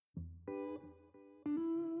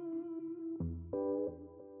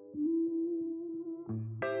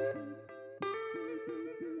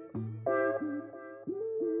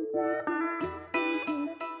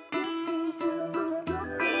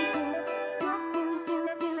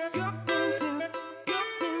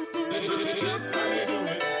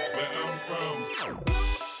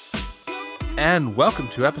And welcome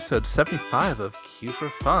to episode 75 of Q for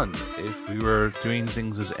Fun. If we were doing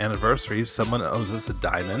things as anniversaries, someone owes us a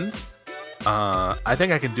diamond. I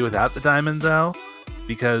think I can do without the diamond, though,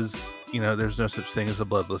 because, there's no such thing as a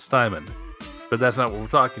bloodless diamond. But that's not what we're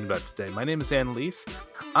talking about today. My name is Annalise.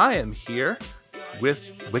 I am here with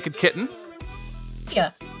Wicked Kitten.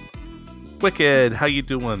 Yeah. Wicked, how you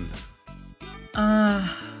doing?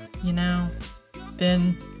 It's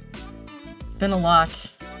been a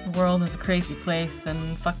lot. The world is a crazy place,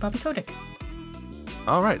 and fuck Bobby Kotick.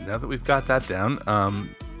 All right, now that we've got that down,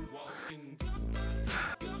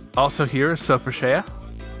 also here is Sophia Shea.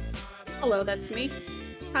 Hello, that's me.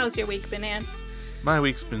 How's your week been, Ann? My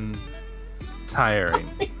week's been tiring.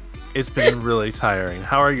 It's been really tiring.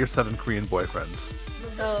 How are your Southern Korean boyfriends?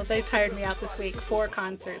 Oh, they tired me out this week. 4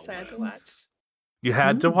 concerts I had to watch. You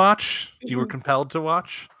had to watch? You were compelled to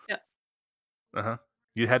watch? Yep. Uh-huh.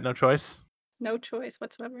 You had no choice? No choice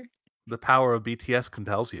whatsoever. The power of BTS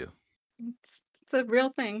compels you. It's a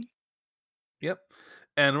real thing. Yep.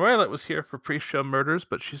 And Royalette was here for pre-show murders,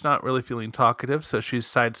 but she's not really feeling talkative, so she's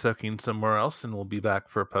side-soaking somewhere else, and we'll be back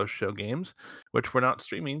for post-show games, which we're not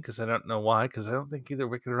streaming, because I don't know why, because I don't think either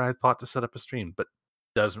Wicked or I thought to set up a stream, but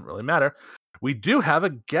doesn't really matter. We do have a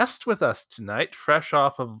guest with us tonight, fresh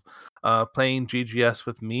off of playing GGS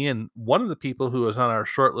with me, and one of the people who was on our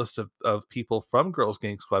short list of people from Girls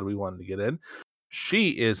Gang Squad we wanted to get in. She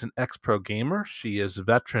is an ex-pro gamer. She is a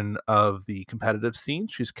veteran of the competitive scene.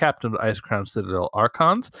 She's captain of Ice Crown Citadel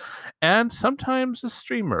Archons, and sometimes a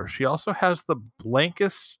streamer. She also has the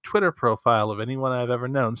blankest Twitter profile of anyone I've ever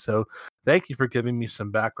known, so thank you for giving me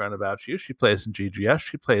some background about you. She plays in GGS.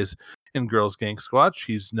 She plays in Girls Gang Squad.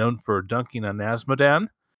 She's known for dunking on Asmodan.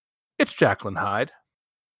 It's Jacqueline Hyde.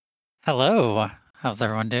 Hello. How's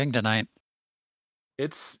everyone doing tonight?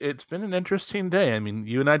 It's been an interesting day. I mean,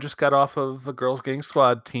 you and I just got off of a Girls Gang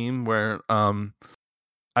Squad team where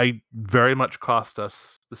I very much cost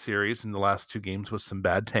us the series in the last 2 games with some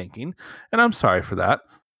bad tanking, and I'm sorry for that.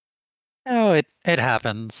 Oh, it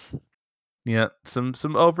happens. Yeah, some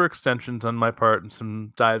overextensions on my part and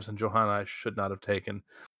some dives on Johanna I should not have taken.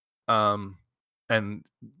 And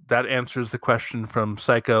that answers the question from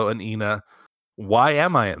Psycho and Ina, why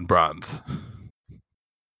am I in bronze?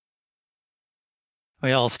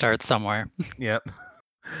 We all start somewhere. Yep.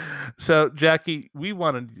 So, Jackie, we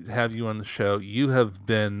wanted to have you on the show. You have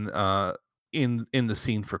been in the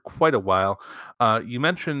scene for quite a while. You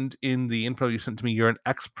mentioned in the info you sent to me you're an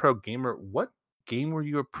ex-pro gamer. What game were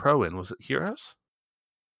you a pro in? Was it Heroes?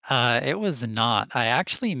 It was not. I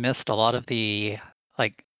actually missed a lot of the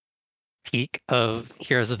peak of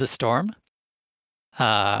Heroes of the Storm.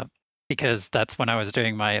 Because that's when I was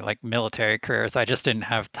doing my military career, so I just didn't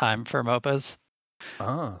have time for MOBAs.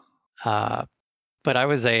 Ah. But I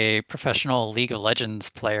was a professional League of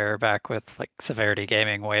Legends player back with Severity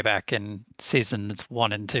Gaming way back in seasons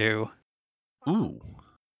 1 and 2. Ooh.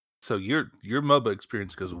 So your MOBA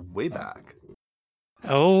experience goes way back.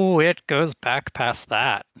 Oh, it goes back past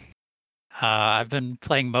that. I've been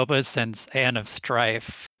playing MOBAs since Aeon of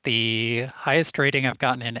Strife. The highest rating I've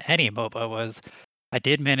gotten in any MOBA was I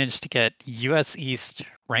did manage to get US East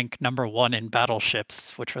rank number 1 in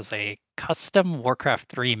Battleships, which was a custom Warcraft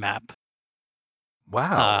 3 map.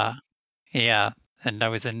 Wow. Yeah, and I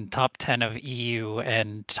was in top 10 of EU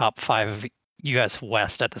and top 5 of US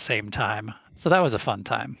West at the same time. So that was a fun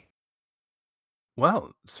time.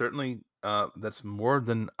 Well, certainly that's more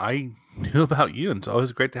than I knew about you, and it's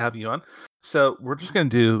always great to have you on. So we're just going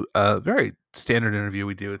to do a very standard interview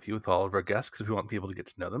we do with you with all of our guests because we want people to get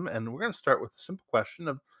to know them. And we're going to start with a simple question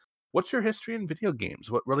of what's your history in video games?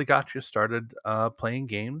 What really got you started playing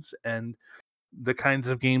games and the kinds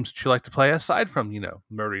of games that you like to play aside from,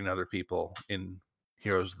 murdering other people in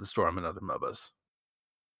Heroes of the Storm and other MOBAs?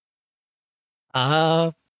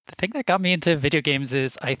 The thing that got me into video games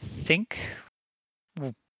is I think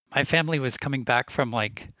my family was coming back from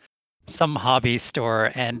some hobby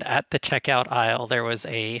store, and at the checkout aisle there was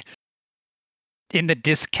in the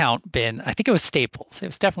discount bin, I think it was Staples. It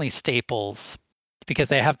was definitely Staples because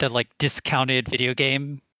they have the discounted video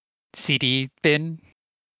game CD bin,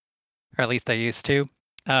 or at least they used to.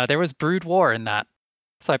 There was Brood War in that.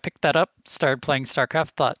 So I picked that up, started playing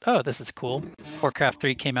StarCraft, thought, oh, this is cool. Warcraft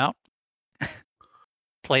 3 came out.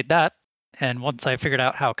 Played that. And once I figured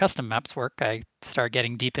out how custom maps work, I started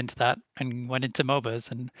getting deep into that and went into MOBAs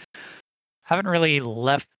and haven't really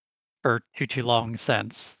left for too long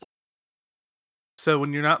since. So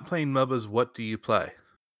when you're not playing MOBAs, what do you play?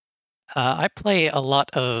 I play a lot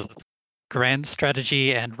of grand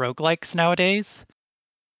strategy and roguelikes nowadays.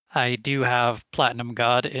 I do have Platinum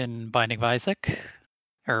God in Binding of Isaac,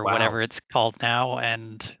 or Wow. whatever it's called now,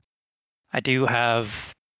 and I do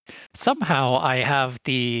have somehow I have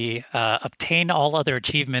the obtain all other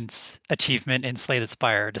achievements achievement in Slay the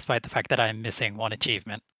Spire, despite the fact that I'm missing one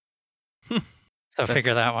achievement. So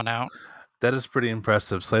figure That's that one out. that is pretty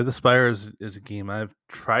impressive. Slay the Spire is a game I've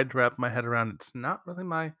tried to wrap my head around. It's not really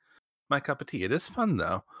my cup of tea. It is fun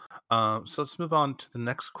though. So let's move on to the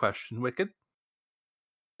next question. Wicked.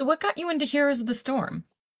 So what got you into Heroes of the Storm?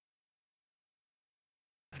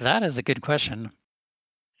 That is a good question.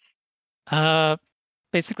 Uh,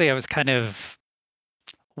 basically, I was kind of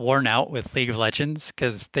worn out with League of Legends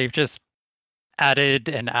because they've just added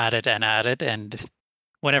and added and added, and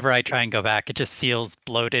whenever I try and go back, it just feels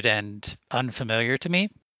bloated and unfamiliar to me.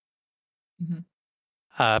 Mhm.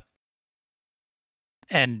 Uh,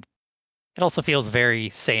 and it also feels very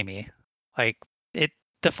samey. Like it,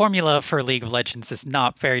 the formula for League of Legends is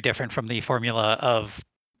not very different from the formula of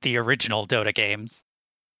the original Dota games.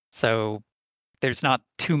 So there's not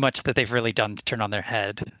too much that they've really done to turn on their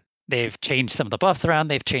head. They've changed some of the buffs around,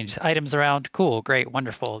 they've changed items around. Cool, great,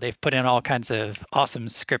 wonderful. They've put in all kinds of awesome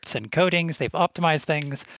scripts and codings, they've optimized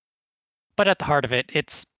things. But at the heart of it,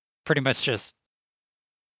 it's pretty much just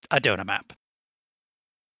a Dota map.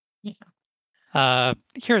 Yeah.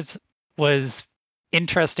 Here's was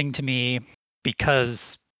interesting to me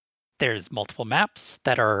because there's multiple maps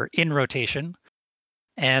that are in rotation,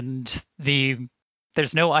 and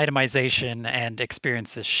there's no itemization and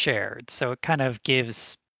experiences shared. So it kind of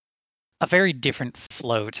gives a very different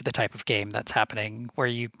flow to the type of game that's happening, where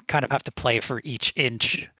you kind of have to play for each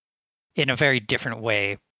inch in a very different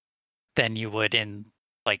way than you would in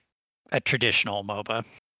like a traditional MOBA.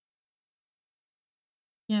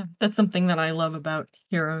 Yeah, that's something that I love about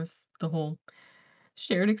Heroes, the whole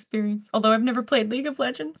shared experience. Although I've never played League of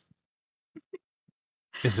Legends.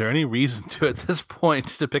 Is there any reason to at this point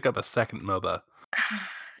to pick up a second MOBA?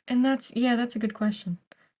 And that's a good question.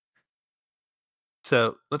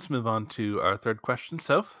 So let's move on to our third question.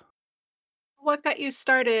 Soph? What got you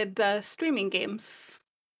started streaming games?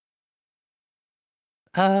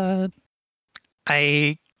 Uh,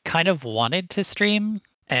 I kind of wanted to stream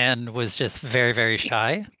and was just very, very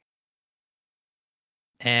shy,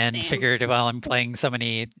 and Same. figured while I'm playing so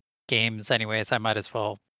many games anyways, I might as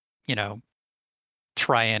well, you know,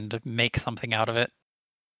 try and make something out of it.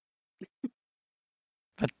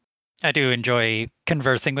 But I do enjoy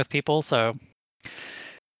conversing with people, so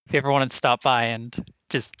if you ever wanted to stop by and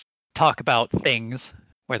just talk about things,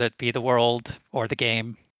 whether it be the world or the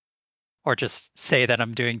game, or just say that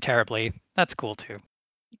I'm doing terribly, that's cool too.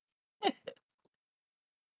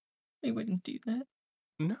 I wouldn't do that.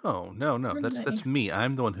 No. We're That's nice. me.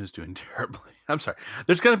 I'm the one who's doing terribly. I'm sorry.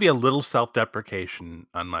 There's gonna be a little self-deprecation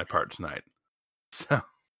on my part tonight. So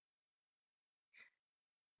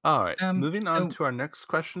all right. Moving on So to our next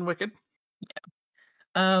question, Wicked.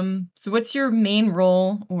 so what's your main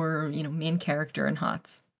role or, main character in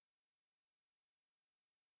HOTS?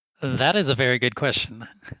 That is a very good question.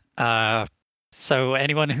 Uh, so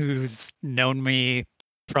anyone who's known me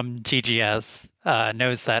from GGS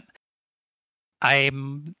knows that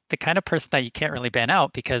I'm the kind of person that you can't really ban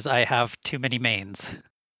out because I have too many mains.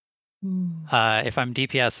 Ooh. If I'm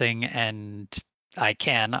DPSing and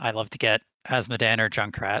I love to get Asmodan or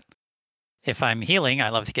Junkrat. If I'm healing, I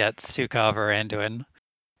love to get Sukov or Anduin.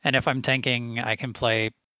 And if I'm tanking, I can play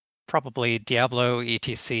probably Diablo,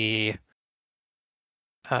 ETC,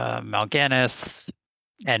 Mal'Ganis,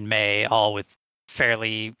 and May, all with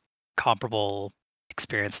fairly comparable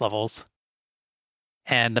experience levels.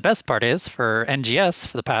 And the best part is for NGS,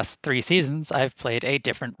 for the past 3 seasons, I've played a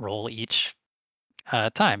different role each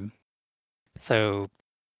time. So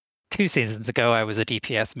 2 seasons ago, I was a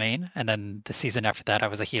DPS main, and then the season after that, I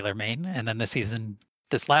was a healer main, and then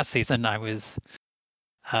this last season, I was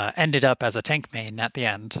ended up as a tank main at the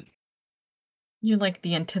end. You're like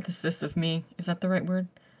the antithesis of me. Is that the right word?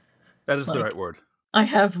 That is the right Like, word. I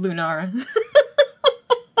have Lunara.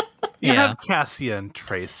 You Yeah, have Cassia and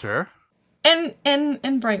Tracer and and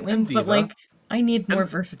Brightwing, but Diva like I need more and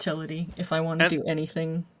versatility if I want to and do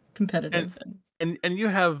anything and competitive. and you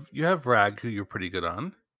have Rag, who you're pretty good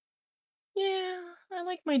on. Yeah, I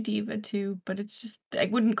like my diva too, but it's just I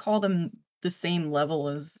wouldn't call them the same level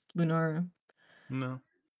as Lunara. No.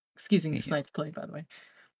 Excusing this yeah. night's play, by the way.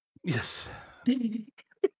 Yes.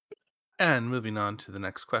 And moving on to the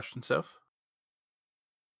next question, Soph.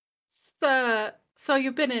 So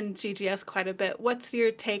you've been in GGS quite a bit. What's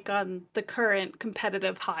your take on the current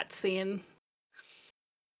competitive hot scene?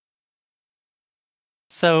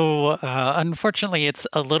 So unfortunately, it's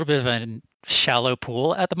a little bit of a shallow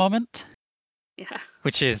pool at the moment, Yeah.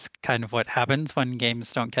 which is kind of what happens when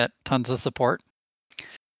games don't get tons of support.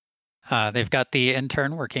 They've got the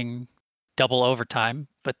intern working double overtime,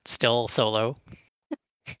 but still solo.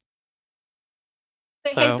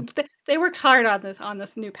 Hey, So they worked hard on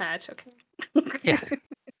this new patch. Okay. yeah,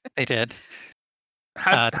 they did.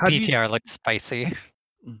 How The do you PTR looked spicy.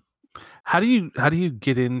 how do you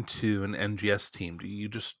get into an NGS team? Do you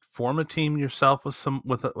just form a team yourself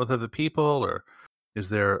with other people, or is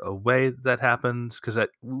there a way that happens? Because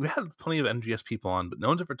we had plenty of NGS people on, but no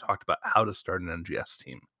one's ever talked about how to start an NGS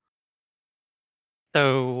team.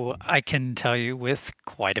 So I can tell you with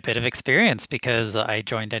quite a bit of experience because I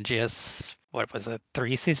joined NGS, what was it,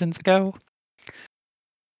 3 seasons ago?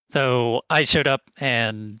 So I showed up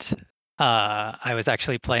and I was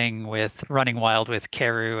actually playing with Running Wild with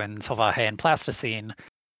Keru and Solvaje and Plasticine,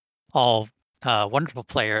 all wonderful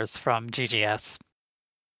players from GGS.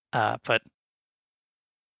 But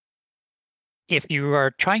if you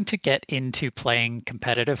are trying to get into playing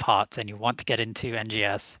competitive HOTS and you want to get into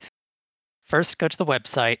NGS, first go to the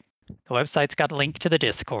website. The website's got a link to the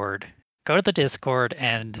Discord. Go to the Discord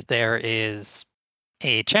and there is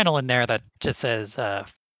a channel in there that just says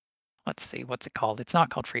let's see, what's it called? It's not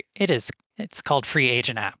called free. It's called Free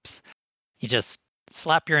Agent Apps. You just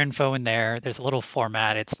slap your info in there. There's a little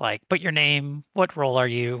format. It's like put your name, what role are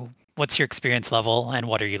you, what's your experience level, and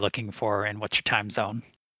what are you looking for, and what's your time zone.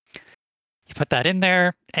 You put that in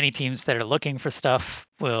there. Any teams that are looking for stuff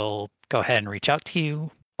will go ahead and reach out to you.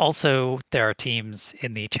 Also, there are teams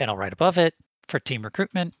in the channel right above it for team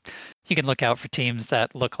recruitment. You can look out for teams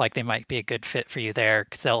that look like they might be a good fit for you there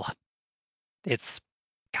because it's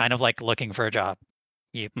kind of like looking for a job.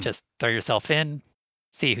 You just throw yourself in,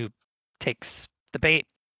 see who takes the bait,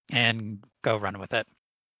 and go run with it.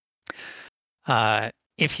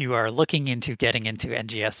 If you are looking into getting into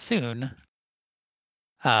NGS soon,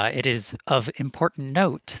 it is of important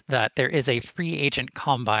note that there is a free agent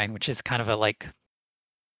combine, which is kind of a like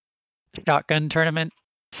shotgun tournament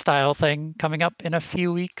style thing coming up in a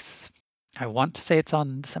few weeks. I want to say it's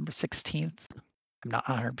on December 16th. I'm not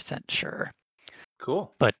 100% sure.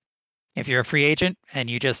 Cool. But if you're a free agent and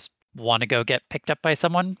you just want to go get picked up by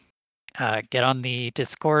someone, get on the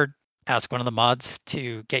Discord, ask one of the mods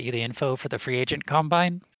to get you the info for the free agent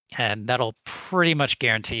combine, and that'll pretty much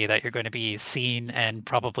guarantee that you're going to be seen and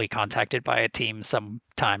probably contacted by a team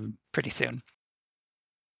sometime pretty soon.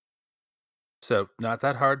 So not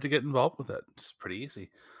that hard to get involved with it. It's pretty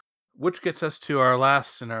easy. Which gets us to our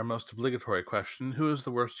last and our most obligatory question: who is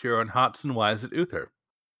the worst hero in HOTS, and why is it Uther?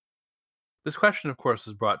 This question, of course,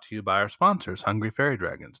 is brought to you by our sponsors, Hungry Fairy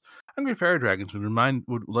Dragons. Hungry Fairy Dragons would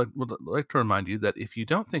like to remind you that if you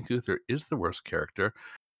don't think Uther is the worst character,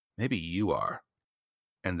 maybe you are,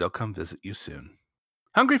 and they'll come visit you soon.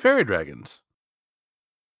 Hungry Fairy Dragons.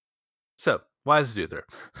 So, why is it Uther?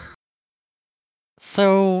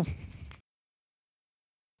 So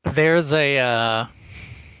there's a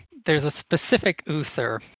specific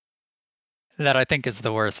Uther that I think is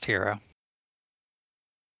the worst hero.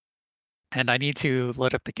 And I need to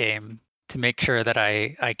load up the game to make sure that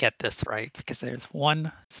I get this right, because there's one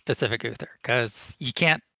specific Uther. Because you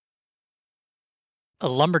can't. A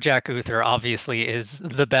lumberjack Uther obviously is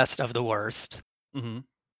the best of the worst. Mm-hmm.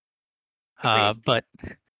 But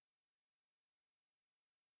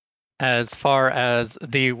as far as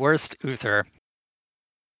the worst Uther,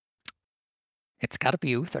 it's got to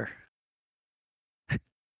be Uther.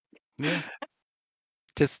 Yeah.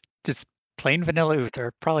 Just plain vanilla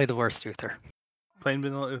Uther, probably the worst Uther. Plain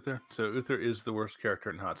vanilla Uther. So Uther is the worst character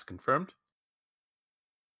in HOTS, confirmed?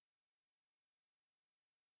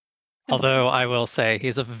 Although I will say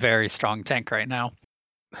he's a very strong tank right now.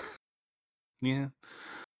 Yeah.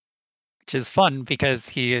 Which is fun because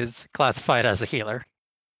he is classified as a healer.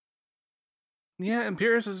 Yeah,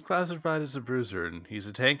 Imperius is classified as a bruiser, and he's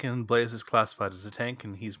a tank, and Blaze is classified as a tank,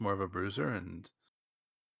 and he's more of a bruiser, and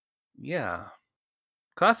yeah.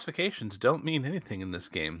 Classifications don't mean anything in this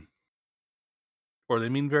game. Or they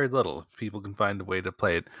mean very little if people can find a way to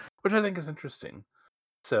play it, which I think is interesting.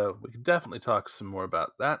 So we can definitely talk some more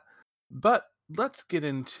about that. But let's get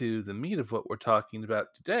into the meat of what we're talking about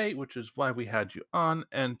today, which is why we had you on.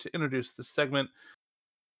 And to introduce this segment,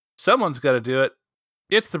 someone's got to do it.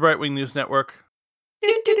 It's the Brightwing News Network.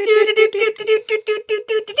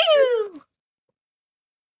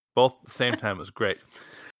 Both at the same time was great.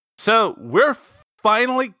 So we're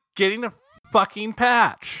finally getting a fucking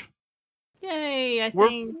patch. Yay, I We're-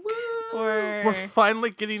 think. We're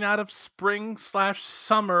finally getting out of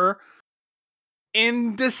spring/summer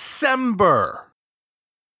in December.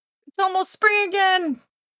 It's almost spring again.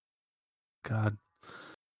 God.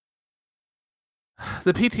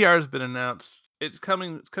 The PTR has been announced. It's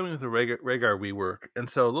coming with a Rhaegar rework. And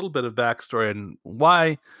so a little bit of backstory on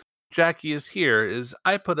why Jackie is here is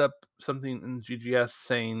I put up something in GGS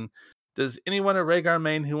saying, does anyone at Rhaegar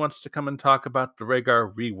main who wants to come and talk about the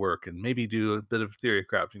Rhaegar rework and maybe do a bit of theory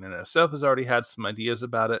crafting? And Soph has already had some ideas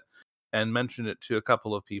about it and mentioned it to a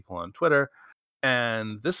couple of people on Twitter.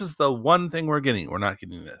 And this is the one thing we're getting. We're not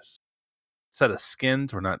getting this set of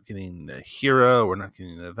skins. We're not getting a hero. We're not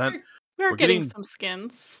getting an event. We're We're getting getting some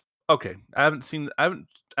skins. okay. I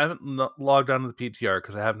haven't logged onto the PTR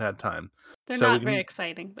because I haven't had time. They're So we not very can.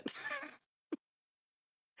 exciting, but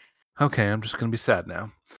Okay, I'm just gonna be sad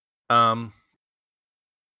now.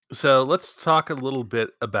 So let's talk a little bit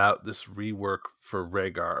about this rework for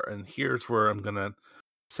Rhaegar, and here's where I'm gonna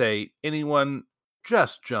say, anyone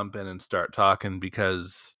just jump in and start talking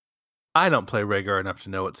because I don't play Rhaegar enough to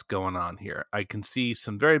know what's going on here. I can see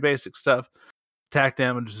some very basic stuff. Attack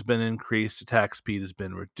damage has been increased, attack speed has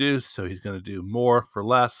been reduced, so he's going to do more for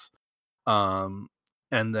less. Um,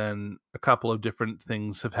 and then a couple of different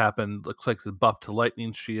things have happened. Looks like the buff to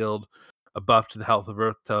Lightning Shield, a buff to the Health of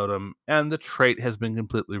Earth Totem, and the trait has been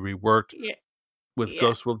completely reworked yeah, with yeah.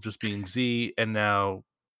 Ghost Wolf just being Z and now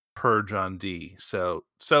Purge on D. So,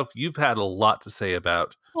 Soph, you've had a lot to say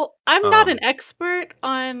about. Well, I'm not Um, an expert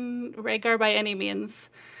on Rhaegar by any means,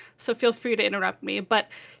 so feel free to interrupt me. But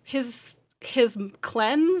his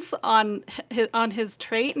cleanse on his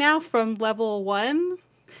trait now from level 1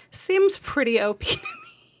 seems pretty OP to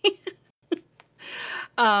me.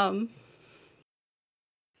 um,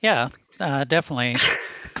 Yeah, definitely.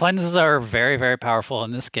 Cleanses are very, very powerful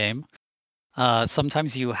in this game.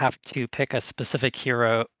 Sometimes you have to pick a specific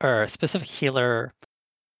hero or a specific healer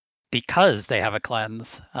because they have a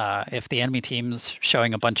cleanse. If the enemy team's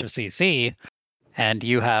showing a bunch of CC and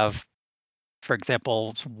you have, for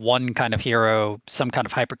example, one kind of hero, some kind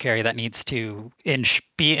of hyper carry that needs to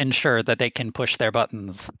be ensured that they can push their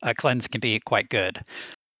buttons, a cleanse can be quite good.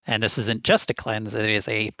 And this isn't just a cleanse, it is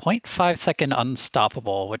a 0.5 second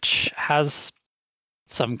unstoppable, which has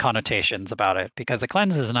some connotations about it because a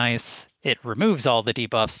cleanse is nice, it removes all the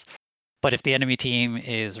debuffs, but if the enemy team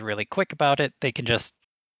is really quick about it, they can just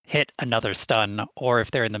hit another stun, or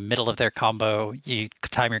if they're in the middle of their combo, you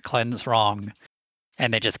time your cleanse wrong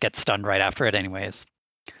and they just get stunned right after it anyways.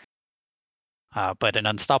 But an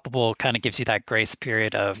unstoppable kind of gives you that grace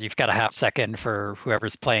period of you've got a half second for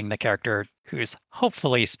whoever's playing the character who's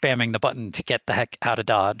hopefully spamming the button to get the heck out of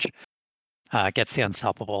dodge, gets the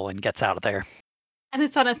unstoppable and gets out of there. and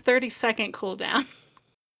it's on a 30-second cooldown.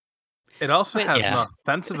 It also Which, has Yeah. an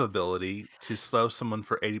offensive ability to slow someone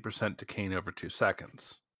for 80% decaying over 2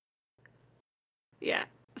 seconds. yeah,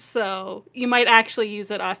 so you might actually use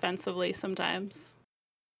it offensively sometimes.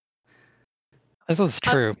 This is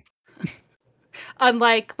true.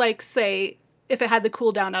 Unlike, like, say, if it had the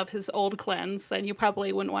cooldown of his old cleanse, then you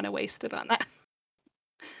probably wouldn't want to waste it on that.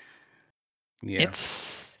 Yeah.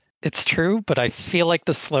 It's true, but I feel like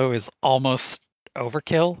the slow is almost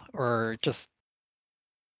overkill, or just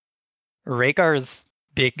Rhaegar's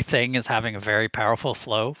big thing is having a very powerful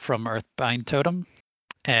slow from Earthbind Totem,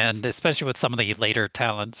 and especially with some of the later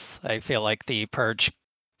talents, I feel like the purge,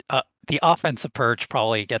 the offensive purge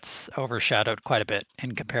probably gets overshadowed quite a bit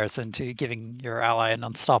in comparison to giving your ally an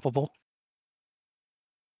unstoppable.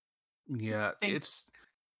 Yeah, Interesting. it's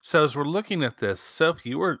so as we're looking at this, Soph,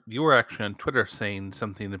 you were actually on Twitter saying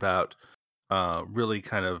something about really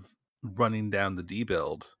kind of running down the D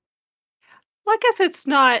build. Well, I guess it's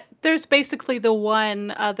not. There's basically the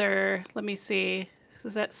one other, let me see,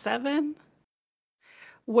 is that 7?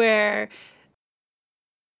 Where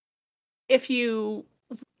if you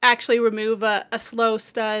actually remove a slow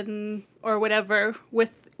stun or whatever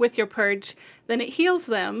with your purge, then it heals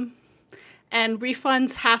them and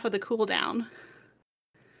refunds half of the cooldown.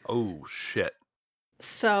 Oh shit.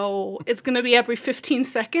 So it's going to be every 15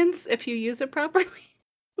 seconds if you use it properly.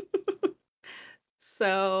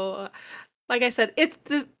 So, like I said,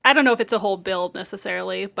 I don't know if it's a whole build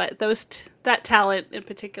necessarily, but that talent in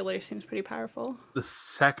particular seems pretty powerful. The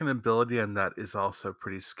second ability on that is also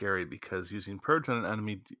pretty scary because using Purge on an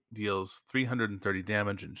enemy deals 330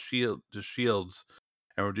 damage and shields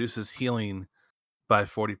and reduces healing by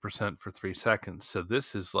 40% for 3 seconds. So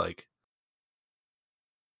this is like,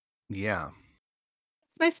 yeah.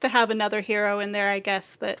 It's nice to have another hero in there, I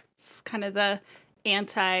guess, that's kind of the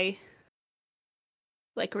anti,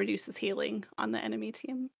 like, reduces healing on the enemy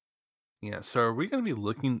team. Yeah, so are we going to be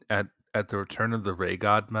looking at the return of the Ray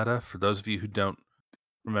God meta? For those of you who don't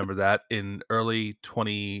remember that, in early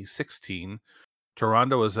 2016,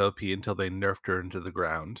 Toronto was OP until they nerfed her into the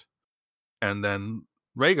ground. And then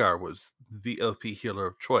Rhaegar was the OP healer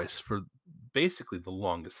of choice for basically the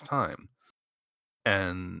longest time.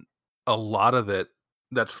 And a lot of it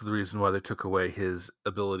that's for the reason why they took away his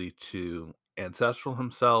ability to ancestral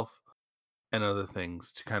himself and other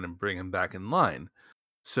things to kind of bring him back in line.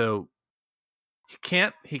 So he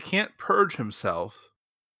can't purge himself,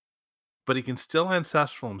 but he can still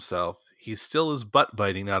ancestral himself. He still is butt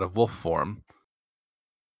biting out of wolf form,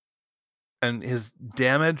 and his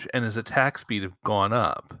damage and his attack speed have gone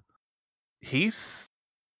up. He's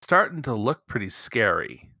starting to look pretty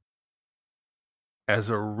scary as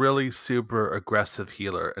a really super aggressive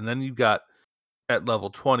healer. And then you've got at level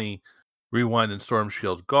 20, Rewind and Storm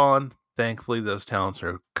Shield gone. Thankfully, those talents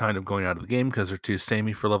are kind of going out of the game because they're too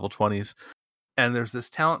samey for level 20s. And there's this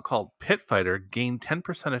talent called Pit Fighter. Gain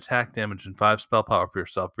 10% attack damage and 5 spell power for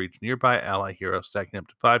yourself for each nearby ally hero, stacking up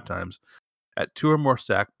to 5 times. At 2 or more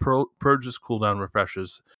stack, purges cooldown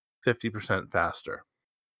refreshes 50% faster.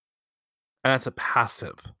 And that's a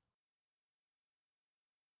passive.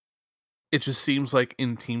 It just seems like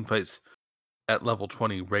in team fights at level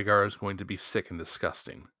 20, Rhaegar is going to be sick and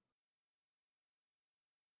disgusting.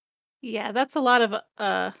 Yeah, that's a lot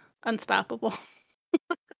of unstoppable.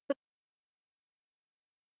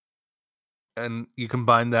 And you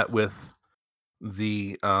combine that with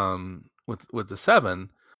the with the 7,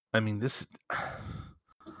 I mean this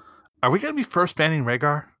are we going to be first banning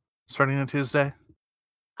Rhaegar starting on Tuesday?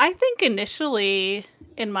 I think initially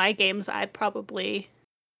in my games I'd probably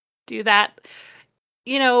do that.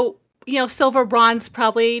 You know, silver bronze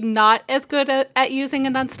probably not as good at using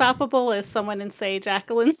an unstoppable as someone in say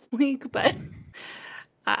Jacqueline's league, but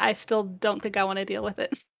I still don't think I want to deal with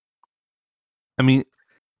it. I mean,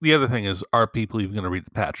 the other thing is, are people even going to read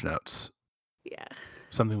the patch notes? Yeah.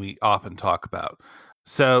 Something we often talk about.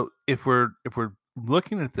 So if we're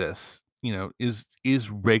looking at this, is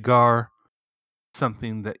Rhaegar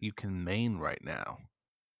something that you can main right now?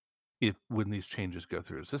 If when these changes go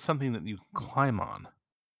through, is this something that you can climb on?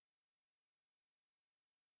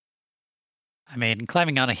 I mean,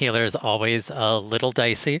 climbing on a healer is always a little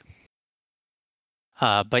dicey.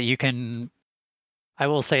 But you can, I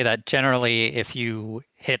will say that generally, if you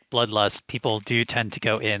hit Bloodlust, people do tend to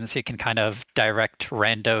go in. So you can kind of direct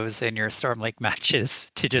randos in your Storm Lake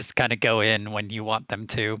matches to just kind of go in when you want them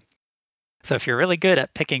to. So if you're really good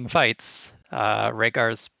at picking fights,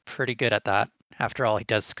 Rhaegar's pretty good at that. After all, he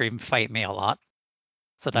does scream "fight me" a lot.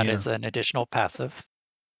 So that Yeah. is an additional passive.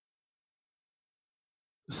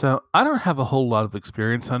 So I don't have a whole lot of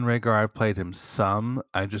experience on Rhaegar. I've played him some.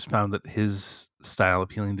 I just found that his style of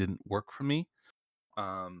healing didn't work for me.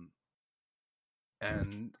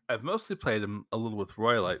 And I've mostly played him a little with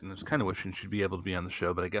Royalite, and I was kind of wishing she'd be able to be on the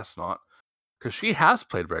show, but I guess not. Because she has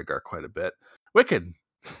played Rhaegar quite a bit. Wicked,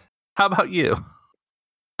 how about you?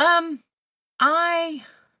 I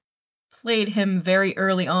played him very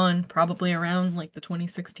early on, probably around like the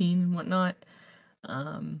 2016 and whatnot.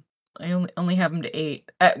 I only have him to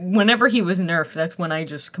 8. Whenever he was nerfed, that's when I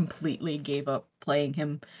just completely gave up playing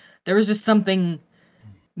him. There was just something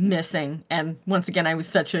missing, and once again, I was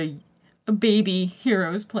such a baby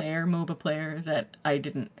Heroes player, MOBA player, that I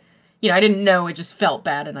didn't know, it just felt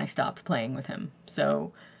bad, and I stopped playing with him.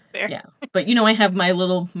 So, Fair. yeah. But, I have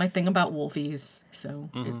my thing about wolfies, so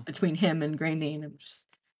between him and Grey Mane, I'm just,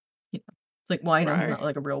 it's like, well, I know he's not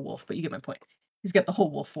like a real wolf, but you get my point. He's got the whole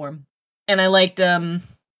wolf form. And I liked,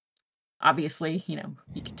 obviously, he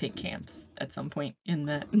could take camps at some point in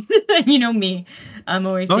that. Me, I'm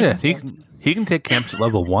always Oh yeah, taking camps. he can take camps at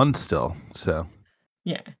level 1 still. So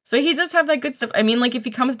Yeah. So he does have that good stuff. I mean, like, if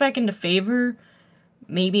he comes back into favor,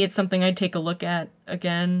 maybe it's something I'd take a look at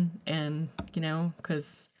again, and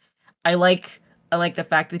because I like the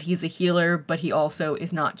fact that he's a healer, but he also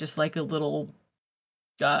is not just like a little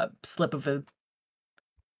slip of a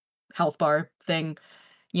health bar thing.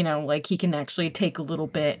 Like, he can actually take a little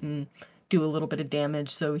bit and do a little bit of damage,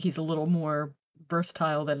 so he's a little more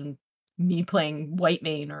versatile than me playing White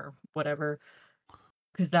Mane or whatever,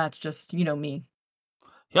 because that's just, me.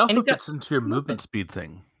 he And also he's got fits into your movement movement. speed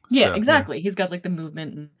thing. Yeah, So yeah. exactly. He's got, like, the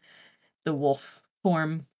movement and the wolf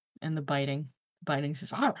form and the biting. Biting's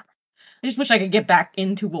just I just wish I could get back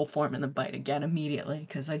into wolf form and then bite again immediately,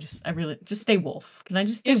 because I really just stay wolf. Can I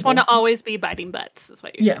just You stay just want to wolf? always be biting butts, is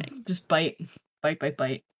what you're Yeah, saying. just bite. Bite, bite,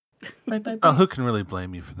 bite. Bite, bite, Oh, bite. who can really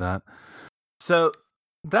blame you for that? So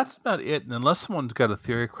that's about it. And unless someone's got a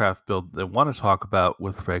Theorycraft build they want to talk about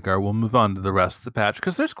with Rhaegar, we'll move on to the rest of the patch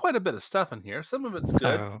because there's quite a bit of stuff in here. Some of it's good.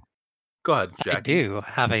 So Go ahead, I Jackie. do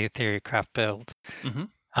have a Theorycraft build. Mhm.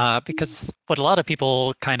 Because what a lot of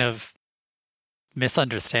people kind of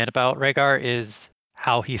misunderstand about Rhaegar is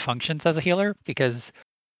how he functions as a healer. Because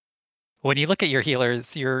when you look at your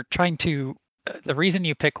healers, you're trying to. The reason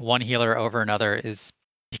you pick one healer over another is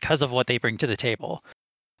because of what they bring to the table.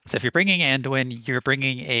 So if you're bringing Anduin, you're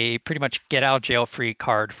bringing a pretty much get out of jail free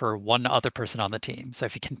card for one other person on the team. So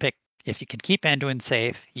if you can keep Anduin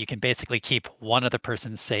safe, you can basically keep one other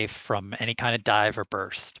person safe from any kind of dive or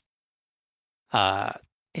burst.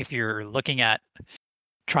 If you're looking at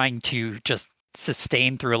trying to just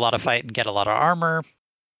sustain through a lot of fight and get a lot of armor,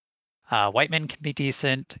 Whiteman can be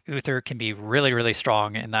decent. Uther can be really, really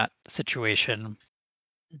strong in that situation.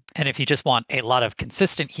 And if you just want a lot of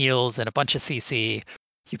consistent heals and a bunch of CC,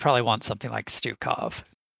 you probably want something like Stukov.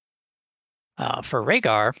 For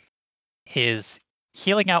Rhaegar, his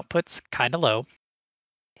healing output's kind of low.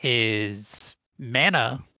 His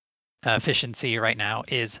mana efficiency right now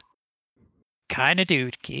is kind of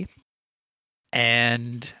dookie.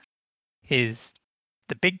 And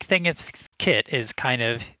the big thing of his kit is kind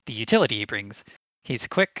of the utility he brings. He's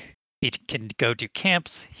quick, he can go do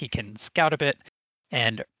camps, he can scout a bit,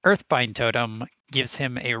 and Earthbind Totem gives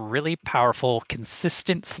him a really powerful,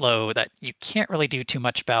 consistent slow that you can't really do too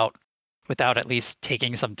much about without at least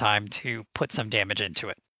taking some time to put some damage into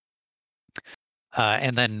it.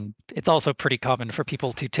 And then it's also pretty common for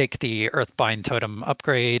people to take the Earthbind Totem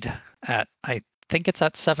upgrade at, I think it's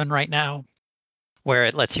at 7 right now, where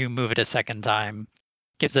it lets you move it a second time,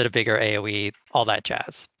 gives it a bigger AoE, all that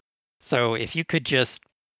jazz. So if you could just,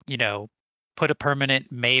 put a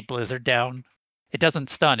permanent May Blizzard down, it doesn't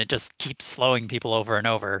stun, it just keeps slowing people over and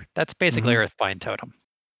over. That's basically Earthbind Totem.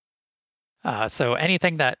 So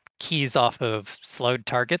anything that keys off of slowed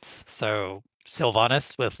targets, so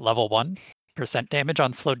Sylvanas with level 1% damage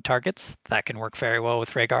on slowed targets, that can work very well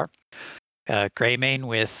with Rhaegar. Greymane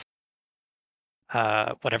with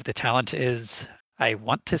whatever the talent is, I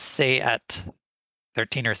want to say at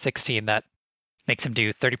 13 or 16 that makes him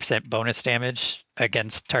do 30% bonus damage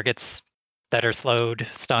against targets that are slowed,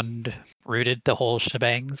 stunned, rooted, the whole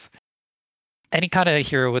shebangs. Any kind of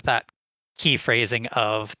hero with that key phrasing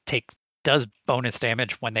of does bonus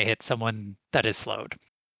damage when they hit someone that is slowed.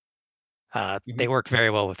 They work very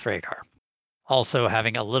well with Rhaegar. Also,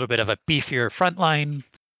 having a little bit of a beefier front line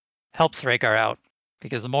helps Rhaegar out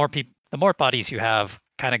because the more bodies you have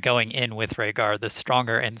kind of going in with Rhaegar, the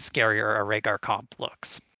stronger and scarier a Rhaegar comp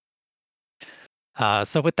looks.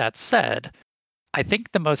 So with that said, I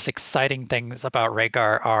think the most exciting things about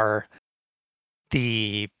Rhaegar are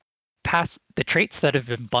the traits that have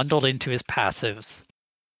been bundled into his passives,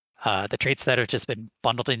 the traits that have just been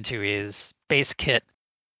bundled into his base kit,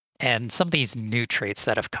 and some of these new traits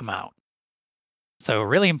that have come out. So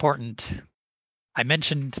really important, I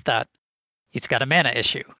mentioned that he's got a mana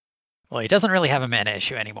issue. Well, he doesn't really have a mana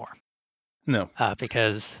issue anymore. No.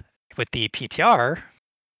 Because with the PTR,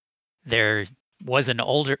 there was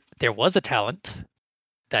a talent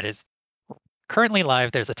that is currently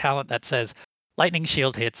live. There's a talent that says Lightning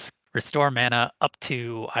Shield hits restore mana up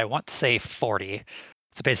to, I want to say 40.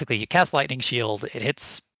 So basically you cast Lightning Shield, it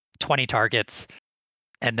hits 20 targets,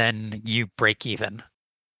 and then you break even.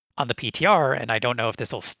 On the PTR, and I don't know if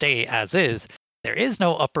this will stay as is, there is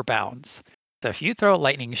no upper bounds. So if you throw a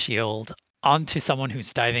Lightning Shield onto someone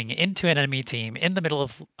who's diving into an enemy team in the middle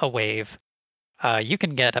of a wave, you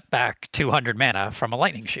can get back 200 mana from a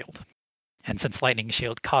Lightning Shield. And since Lightning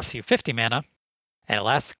Shield costs you 50 mana, and it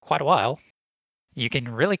lasts quite a while, you can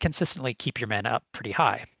really consistently keep your mana up pretty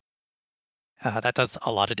high. That does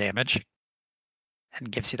a lot of damage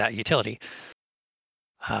and gives you that utility.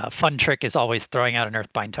 Fun trick is always throwing out an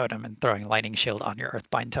Earthbind Totem and throwing Lightning Shield on your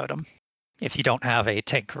Earthbind Totem if you don't have a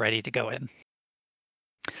tank ready to go in.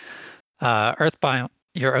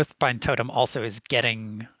 Your Earthbind Totem also is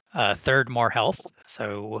getting a third more health,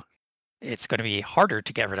 so it's going to be harder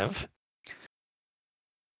to get rid of.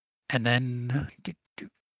 And then,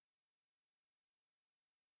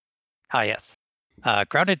 yes,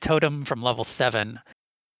 Grounded Totem from level 7.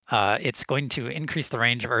 It's going to increase the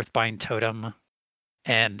range of Earthbind Totem,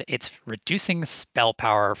 and it's reducing spell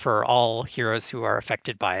power for all heroes who are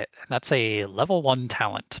affected by it. And that's a level 1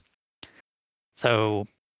 talent. So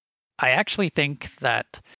I actually think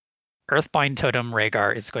that Earthbind Totem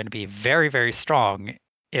Rhaegar is going to be very, very strong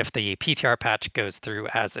if the PTR patch goes through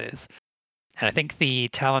as is. And I think the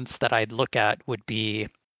talents that I'd look at would be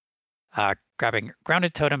grabbing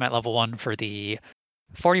Grounded Totem at level 1 for the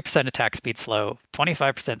 40% attack speed slow,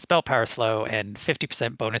 25% spell power slow, and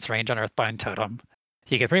 50% bonus range on Earthbind Totem.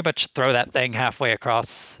 You can pretty much throw that thing halfway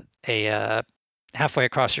across your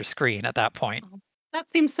screen at that point.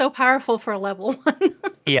 That seems so powerful for a level 1.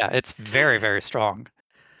 Yeah, it's very, very strong.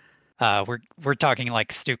 We're talking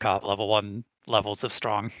like Stukov level 1 levels of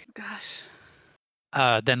strong. Gosh.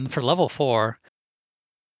 Then for level 4,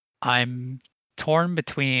 I'm torn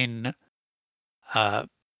between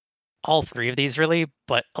all three of these really,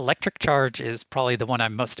 but Electric Charge is probably the one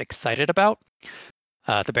I'm most excited about.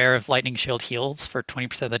 The bearer of Lightning Shield heals for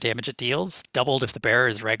 20% of the damage it deals, doubled if the bearer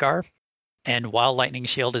is Rhaegar. And while Lightning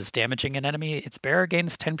Shield is damaging an enemy, its bearer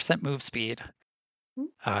gains 10% move speed.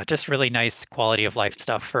 Just really nice quality of life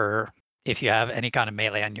stuff for if you have any kind of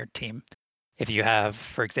melee on your team. If you have,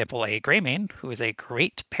 for example, a Greymane, who is a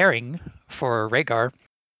great pairing for Rhaegar,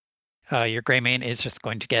 your Greymane is just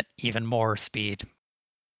going to get even more speed.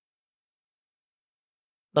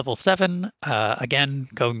 Level 7, again,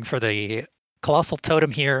 going for the Colossal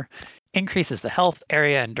Totem here, increases the health,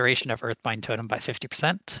 area, and duration of Earthbind Totem by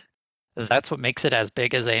 50%. That's what makes it as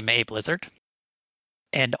big as a May Blizzard.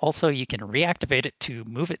 And also you can reactivate it to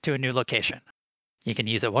move it to a new location. You can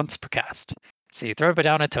use it once per cast. So you throw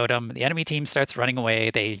down a totem, the enemy team starts running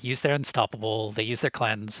away, they use their Unstoppable, they use their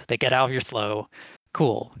Cleanse, they get out of your slow.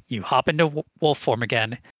 Cool. You hop into wolf form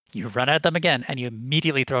again, you run at them again, and you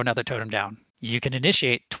immediately throw another totem down. You can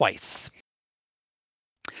initiate twice.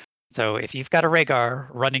 So if you've got a Rhaegar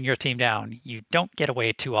running your team down, you don't get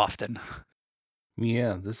away too often.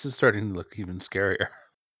 Yeah, this is starting to look even scarier.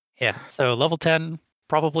 Yeah, so level 10,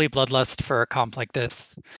 probably Bloodlust for a comp like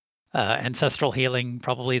this. Ancestral Healing,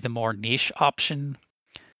 probably the more niche option,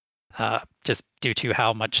 just due to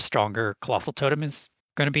how much stronger Colossal Totem is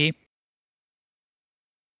going to be.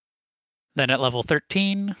 Then at level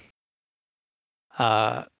 13,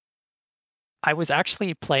 I was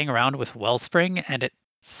actually playing around with Wellspring, and it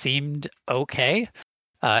seemed okay.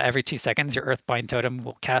 Every 2 seconds, your Earthbind Totem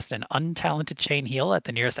will cast an untalented chain heal at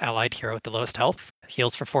the nearest allied hero with the lowest health.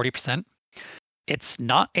 Heals for 40%. It's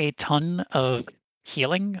not a ton of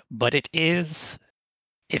healing, but it is,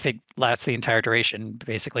 if it lasts the entire duration,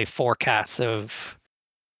 basically 4 casts of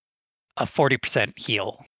a 40%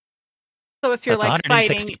 heal. So if you're That's like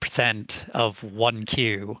fighting, 160% of 1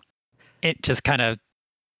 Q. It just kind of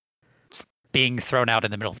being thrown out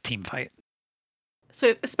in the middle of a team fight.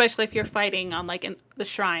 so especially if you're fighting on like the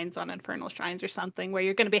shrines, on Infernal Shrines or something, where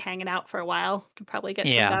you're going to be hanging out for a while, you can probably get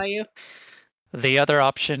some value. The other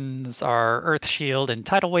options are Earth Shield and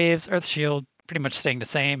Tidal Waves. Earth Shield pretty much staying the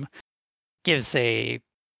same. Gives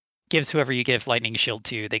whoever you give Lightning Shield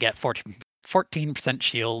to, they get 14%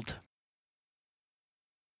 shield.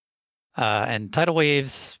 And Tidal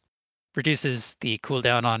Waves reduces the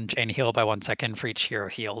cooldown on Chain Heal by 1 second for each hero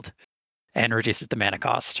healed, and reduces the mana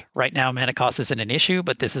cost. Right now, mana cost isn't an issue,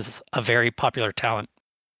 but this is a very popular talent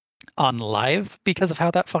on live because of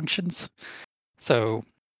how that functions. So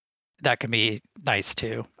that can be nice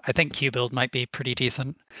too. I think Q build might be pretty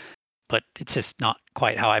decent, but it's just not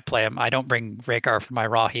quite how I play him. I don't bring Rhaegar for my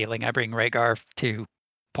raw healing. I bring Rhaegar to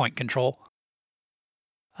point control.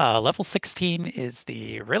 Level 16 is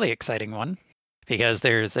the really exciting one because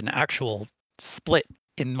there's an actual split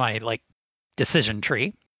in my decision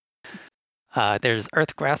tree. There's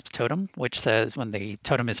Earth Grasp Totem, which says when the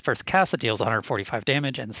totem is first cast, it deals 145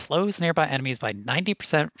 damage and slows nearby enemies by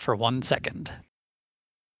 90% for 1 second.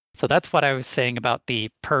 So that's what I was saying about the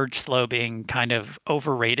purge slow being kind of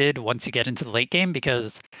overrated once you get into the late game,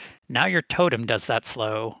 because now your totem does that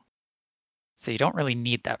slow, so you don't really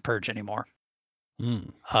need that purge anymore.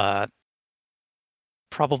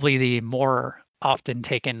 Probably the more often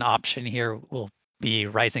taken option here will be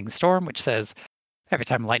Rising Storm, which says every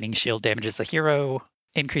time Lightning Shield damages a hero,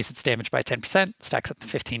 increase its damage by 10%, stacks up to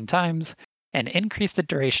 15 times, and increase the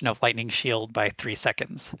duration of Lightning Shield by 3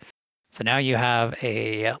 seconds. So now you have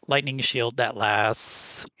a Lightning Shield that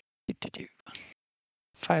lasts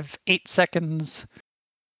 8 seconds.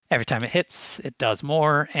 Every time it hits, it does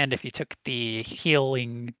more. And if you took the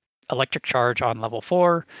healing Electric Charge on level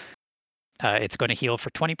 4, it's going to heal for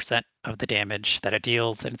 20% of the damage that it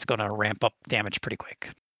deals, and it's going to ramp up damage pretty quick.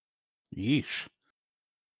 Yeesh.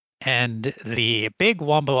 And the big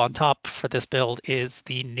wombo on top for this build is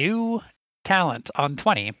the new talent on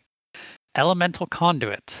 20, Elemental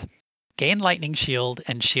Conduit. Gain Lightning Shield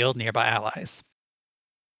and shield nearby allies.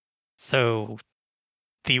 So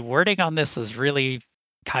the wording on this is really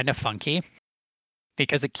kind of funky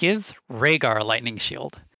because it gives Rhaegar a Lightning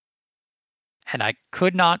Shield. And I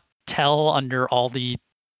could not tell under all the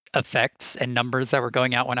effects and numbers that were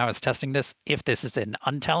going out when I was testing this if this is an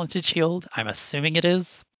untalented shield. I'm assuming it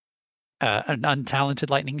is an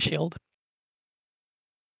untalented Lightning Shield.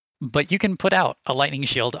 But you can put out a Lightning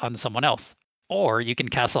Shield on someone else. Or you can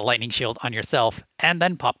cast a Lightning Shield on yourself and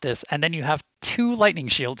then pop this, and then you have 2 Lightning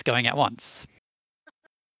Shields going at once.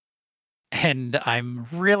 And I'm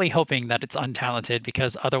really hoping that it's untalented,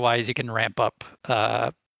 because otherwise you can ramp up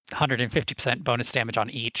 150% bonus damage on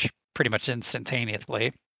each pretty much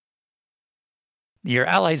instantaneously. Your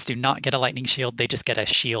allies do not get a Lightning Shield, they just get a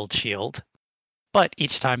shield. But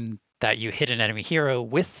each time that you hit an enemy hero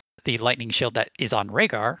with the lightning shield that is on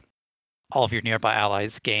Rhaegar, all of your nearby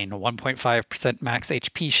allies gain 1.5% max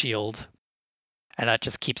HP shield, and that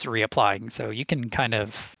just keeps reapplying. So you can kind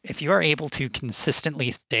of, if you are able to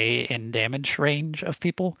consistently stay in damage range of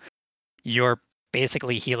people, you're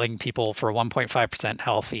basically healing people for 1.5%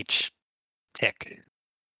 health each tick.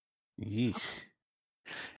 Yeesh.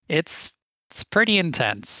 It's pretty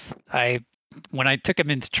intense. When I took him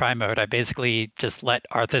into try mode, I basically just let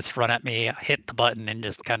Arthas run at me, hit the button, and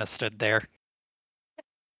just kind of stood there.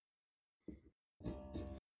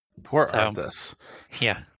 Poor So, Arthas.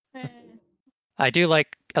 Yeah. I do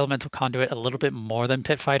like Elemental Conduit a little bit more than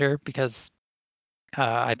Pit Fighter because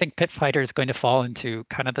I think Pit Fighter is going to fall into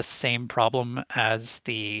kind of the same problem as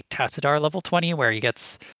the Tassadar level 20, where he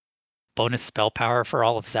gets bonus spell power for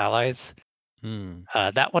all of his allies.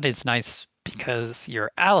 That one is nice because your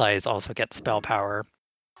allies also get spell power.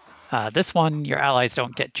 This one, your allies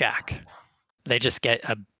don't get jack. They just get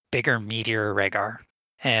a bigger meteor Rhaegar.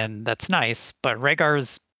 And that's nice, but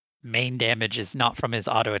Rhaegar's main damage is not from his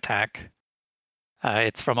auto attack.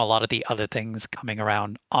 It's from a lot of the other things coming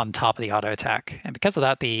around on top of the auto attack. And because of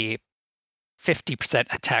that, the 50%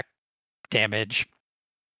 attack damage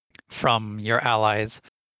from your allies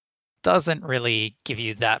doesn't really give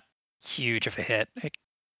you that huge of a hit.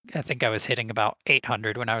 I think I was hitting about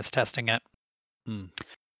 800 when I was testing it. The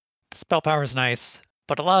spell power is nice,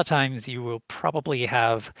 but a lot of times you will probably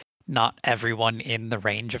have not everyone in the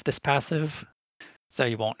range of this passive, so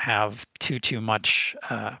you won't have too much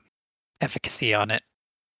efficacy on it.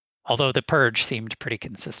 Although the purge seemed pretty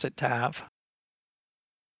consistent to have.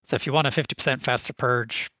 So if you want a 50% faster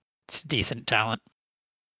purge, it's decent talent.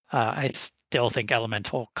 I still think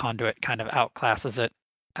Elemental Conduit kind of outclasses it,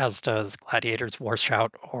 as does Gladiator's War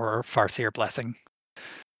Shout or Farseer Blessing.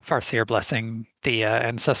 Farseer Blessing, the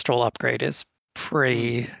ancestral upgrade, is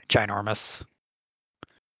pretty ginormous.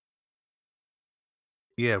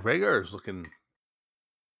 Yeah, Rhaegar is looking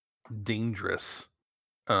dangerous.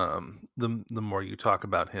 The more you talk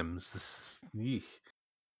about him, is this.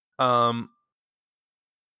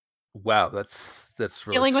 Wow, that's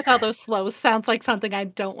really Dealing with all scary. those slows sounds like something I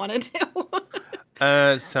don't want to do.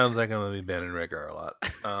 It sounds like I'm gonna be banning Rhaegar a lot.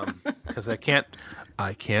 Because I can't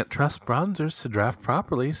trust bronzers to draft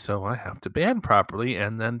properly, so I have to ban properly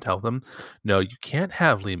and then tell them, no, you can't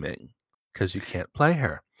have Li Ming because you can't play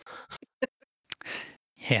her.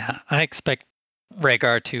 Yeah, I expect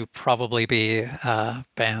Rhaegar to probably be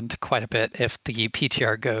banned quite a bit if the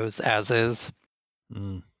PTR goes as is.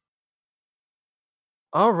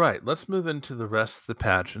 All right, let's move into the rest of the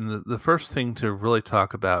patch. And the first thing to really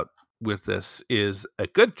talk about with this is a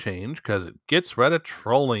good change because it gets rid of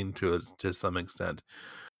trolling to some extent.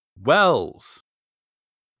 Wells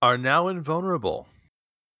are now invulnerable.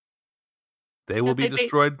 They will be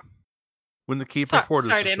destroyed when the Keeper Fort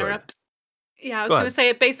is Sorry to destroyed. interrupt. Yeah, I was going to say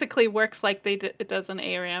it basically works like it does in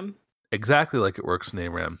ARAM. Exactly like it works in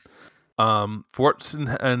ARAM. Forts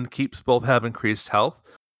and keeps both have increased health,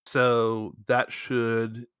 so that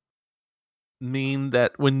should mean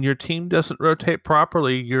that when your team doesn't rotate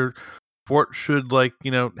properly, your fort should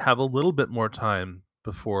have a little bit more time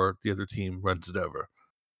before the other team runs it over.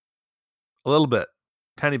 A little bit,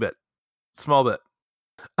 tiny bit, small bit.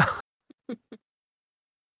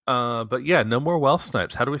 But yeah, no more well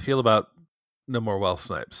snipes. How do we feel about no more well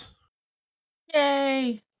snipes?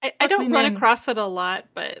 Yay! I don't run across it a lot,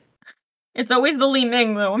 but it's always the Li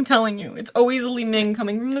Ming, though. I'm telling you, it's always a Li Ming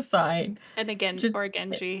coming from the side. And again, or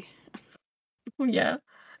Genji. Yeah,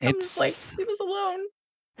 I'm just like, leave us alone.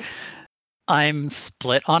 I'm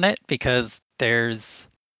split on it because there's,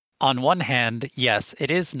 on one hand, yes, it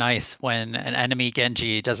is nice when an enemy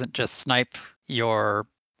Genji doesn't just snipe your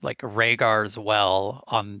Rhaegar's well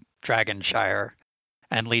on Dragonshire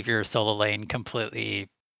and leave your solo lane completely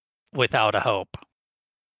without a hope.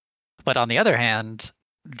 But on the other hand,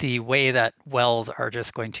 the way that wells are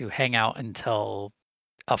just going to hang out until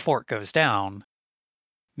a fort goes down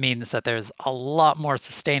means that there's a lot more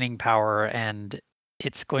sustaining power, and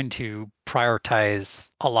it's going to prioritize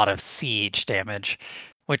a lot of siege damage,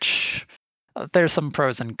 which there's some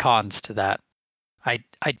pros and cons to that.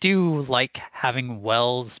 I do like having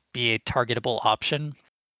wells be a targetable option.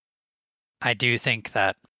 I do think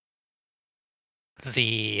that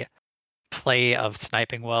the play of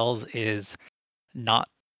sniping wells is not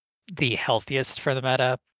the healthiest for the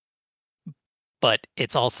meta, but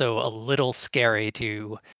it's also a little scary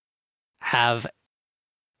to have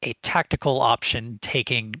a tactical option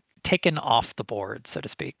taken off the board, so to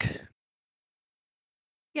speak.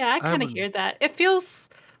 Yeah, I kind of hear that.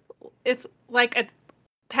 It's like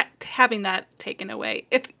having that taken away.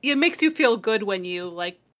 If it makes you feel good when you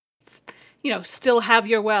still have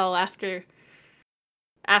your well after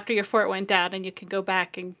your fort went down, and you can go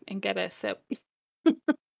back and get a sip.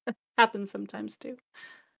 Happens sometimes too.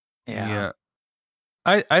 Yeah.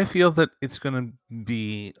 I feel that it's gonna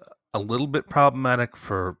be a little bit problematic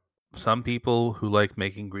for some people who like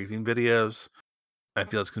making griefing videos. I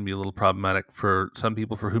feel it's gonna be a little problematic for some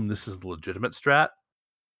people for whom this is a legitimate strat.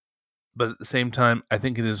 But at the same time, I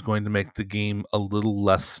think it is going to make the game a little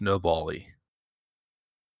less snowbally,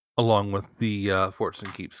 along with the forts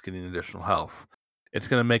and keeps getting additional health. It's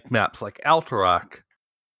gonna make maps like Alterock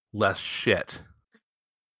less shit.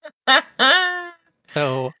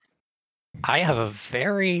 So I have a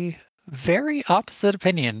very, very opposite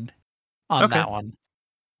opinion on Okay. that one.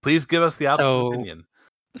 Please give us the opposite So opinion.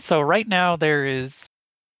 so right now there is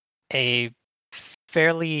a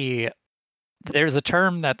fairly there's a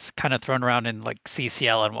term that's kind of thrown around in like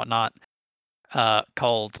CCL and whatnot,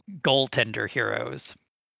 called goaltender heroes,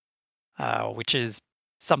 which is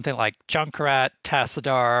something like Junkrat,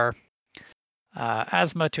 Tassadar,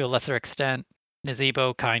 Asma to a lesser extent,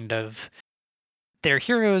 Nazebo kind of. They're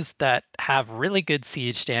heroes that have really good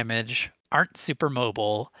siege damage, aren't super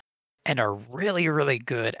mobile, and are really, really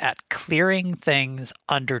good at clearing things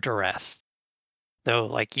under duress. So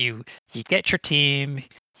like you get your team,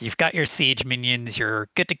 you've got your siege minions, you're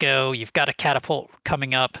good to go, you've got a catapult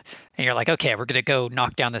coming up, and you're like, okay, we're gonna go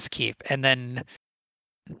knock down this keep. And then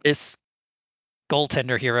this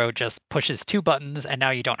goaltender hero just pushes 2 buttons and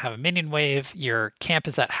now you don't have a minion wave, your camp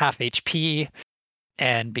is at half HP,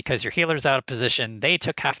 and because your healer's out of position, they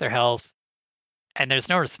took half their health, and there's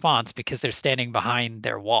no response because they're standing behind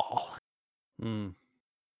their wall. Mm.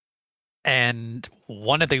 And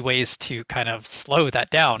one of the ways to kind of slow that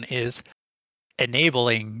down is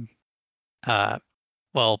enabling,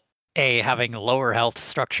 well, A, having lower health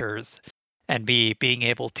structures, and B, being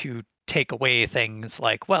able to take away things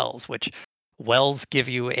like wells, which wells give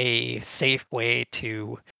you a safe way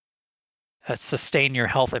to sustain your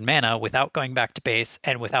health and mana without going back to base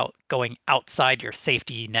and without going outside your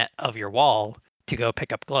safety net of your wall to go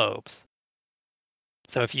pick up globes.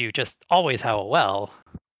 So if you just always have a well,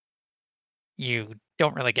 you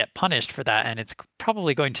don't really get punished for that, and it's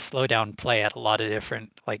probably going to slow down play at a lot of different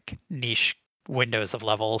like niche windows of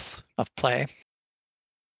levels of play.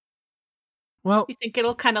 Well, You think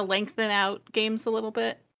it'll kind of lengthen out games a little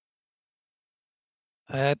bit?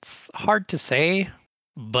 It's hard to say,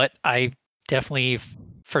 but I definitely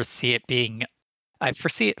foresee it being. I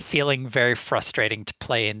foresee it feeling very frustrating to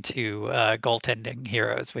play into goaltending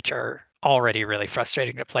heroes, which are already really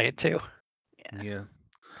frustrating to play into. yeah.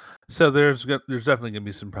 So there's definitely going to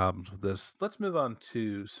be some problems with this. Let's move on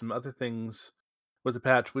to some other things with the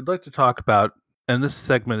patch we'd like to talk about. And this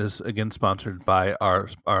segment is again sponsored by our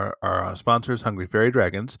sponsors, Hungry Fairy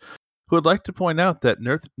Dragons, who would like to point out that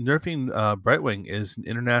nerfing Brightwing is an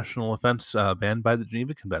international offense banned by the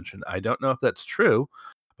Geneva Convention. I don't know if that's true,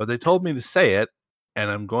 but they told me to say it, and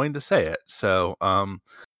I'm going to say it. So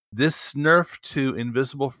this nerf to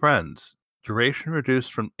Invisible Friends, duration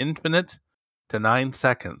reduced from infinite to 9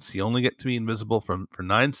 seconds. You only get to be invisible for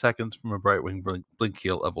 9 seconds from a Brightwing blink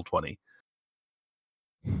heal level 20.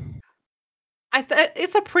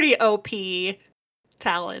 It's a pretty OP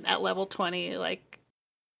talent at level 20. Like,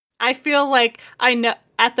 I feel like I know,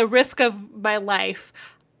 at the risk of my life,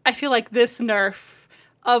 I feel like this nerf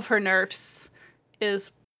of her nerfs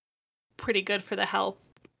is pretty good for the health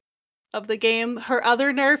of the game. Her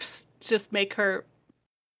other nerfs just make her.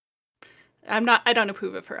 I don't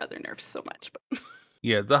approve of her other nerfs so much, but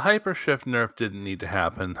Yeah, the Hypershift nerf didn't need to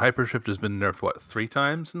happen. Hypershift has been nerfed, what, 3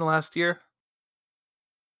 times in the last year?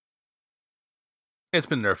 It's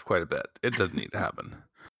been nerfed quite a bit. It doesn't need to happen.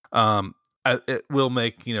 It will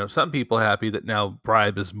make, some people happy that now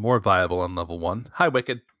Bribe is more viable on level 1. Hi,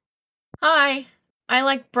 Wicked. Hi, I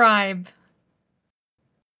like bribe.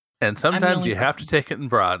 And I'm the sometimes only you have to person. take it in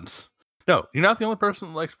bronze. No, you're not the only person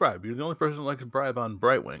that likes Bribe. You're the only person that likes Bribe on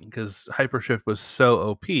Brightwing, because Hypershift was so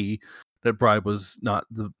OP that Bribe was not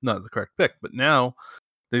the correct pick. But now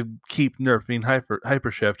they keep nerfing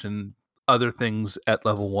Hypershift, and other things at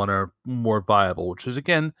level 1 are more viable, which is,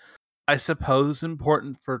 again, I suppose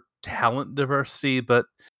important for talent diversity, but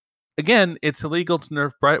again, it's illegal to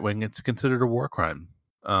nerf Brightwing. It's considered a war crime.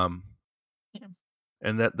 Yeah.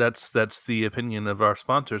 And that's the opinion of our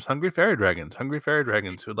sponsors, Hungry Fairy Dragons. Hungry Fairy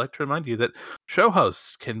Dragons, who would like to remind you that show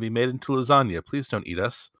hosts can be made into lasagna. Please don't eat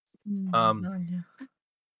us. Lasagna.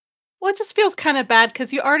 well, it just feels kind of bad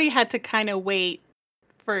because you already had to kind of wait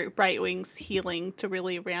for Brightwing's healing to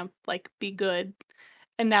really ramp, like, be good,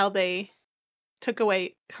 and now they took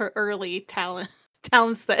away her early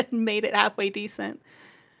talents that made it halfway decent.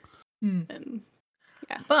 Hmm. And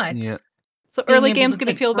But Yeah. So being early able game's to going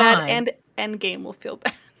to take feel bad, bribe- and end game will feel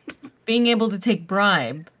bad. being able to take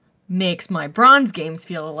bribe makes my bronze games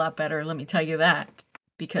feel a lot better, let me tell you that.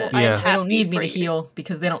 Because Well, I'm they don't happy need me for to you. heal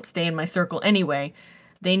because they don't stay in my circle anyway.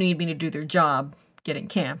 They need me to do their job, getting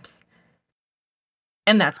camps.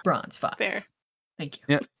 And that's bronze 5. Fair. Thank you.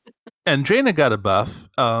 Yeah. And Jaina got a buff.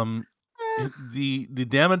 Eh, The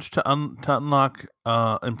damage to unlock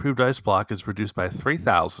improved ice block is reduced by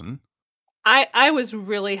 3,000. I was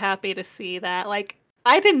really happy to see that. Like,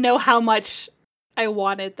 I didn't know how much I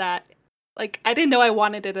wanted that. Like, I didn't know I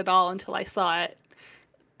wanted it at all until I saw it.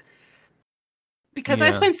 Because I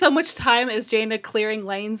Yeah. spent so much time as Jaina clearing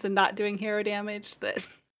lanes and not doing hero damage that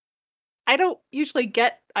I don't usually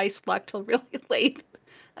get ice block till really late.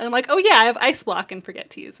 And I'm like, oh yeah, I have ice block, and forget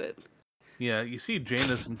to use it. Yeah, you see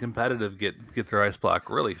Janus and competitive get their ice block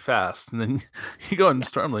really fast, and then you go in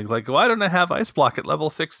Storm League like, why don't I have ice block at level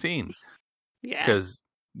 16? Yeah. Because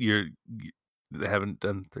they haven't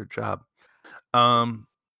done their job. So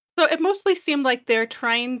it mostly seemed like they're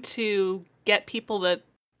trying to get people to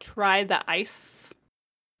try the Ice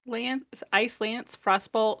Lance,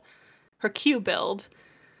 Frostbolt, her Q build,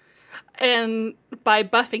 and by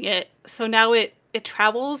buffing it, so now it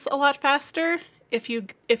travels a lot faster if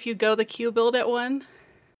you go the Q build at 1.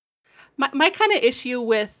 My kind of issue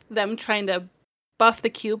with them trying to buff the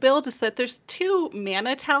Q build is that there's 2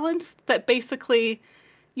 mana talents that basically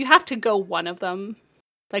you have to go one of them.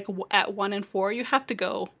 Like at 1 and 4, you have to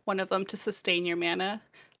go one of them to sustain your mana,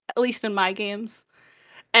 at least in my games.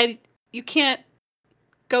 And you can't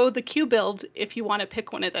go the Q build if you want to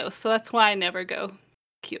pick one of those. So that's why I never go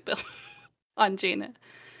Q build on Jaina.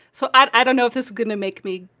 So I don't know if this is going to make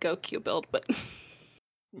me go Q build, but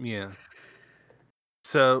Yeah.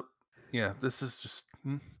 So, yeah, this is just...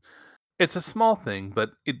 It's a small thing,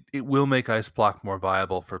 but it will make ice block more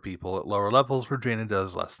viable for people at lower levels where Jaina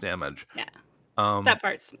does less damage. yeah, Um, that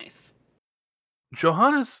part's nice.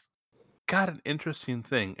 Johanna's got an interesting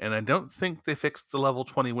thing, and I don't think they fixed the level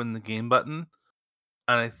 20 win the game button.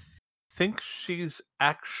 And I think she's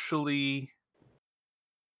actually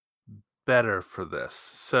better for this.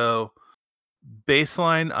 So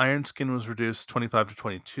baseline Iron Skin was reduced 25 to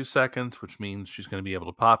 22 seconds, which means she's going to be able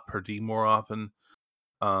to pop her D more often.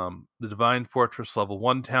 The Divine Fortress level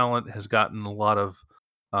 1 talent has gotten a lot of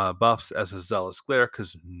buffs, as a Zealous Glare,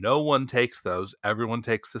 because no one takes those. Everyone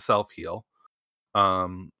takes the self-heal.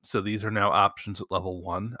 So these are now options at level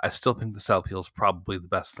 1. I still think the self-heal is probably the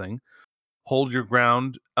best thing. Hold Your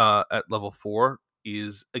Ground at level 4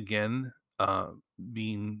 is, again,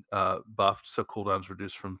 being buffed, so cooldown's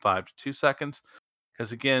reduced from 5 to 2 seconds.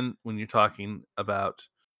 Because, again, when you're talking about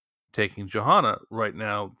taking Johanna, right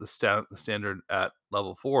now the standard at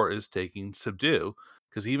level 4 is taking Subdue.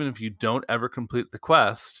 Because even if you don't ever complete the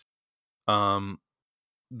quest,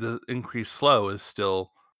 the increased slow is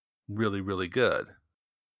still really, really good.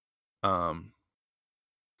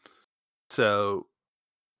 So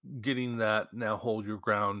getting that now Hold Your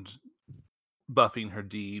Ground, buffing her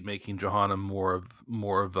D, making Johanna more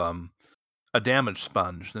of a damage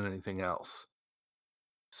sponge than anything else.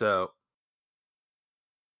 So,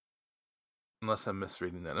 unless I'm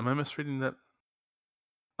misreading that, am I misreading that?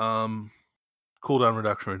 Cooldown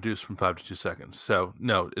reduction reduced from 5 to 2 seconds. So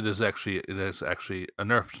no, it is actually a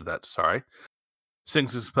nerf to that. Sorry.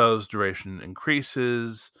 Sings exposed duration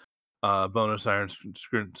increases. Bonus Iron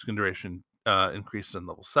Skin duration increases in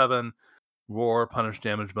level 7. Roar punish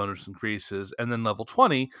damage bonus increases, and then level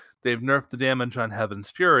 20, they've nerfed the damage on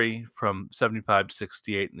Heaven's Fury from 75 to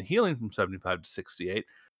 68 and the healing from 75 to 68.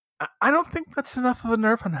 I don't think that's enough of a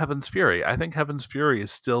nerf on Heaven's Fury. I think Heaven's Fury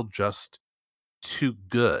is still just too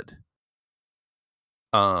good.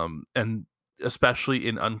 And especially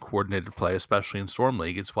in uncoordinated play, especially in Storm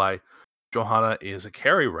League, it's why Johanna is a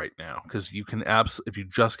carry right now, because you can if you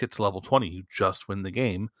just get to level 20, you just win the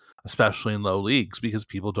game, especially in low leagues, because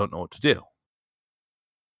people don't know what to do.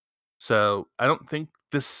 So I don't think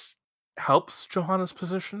this helps Johanna's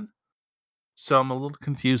position. So I'm a little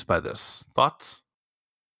confused by this. Thoughts?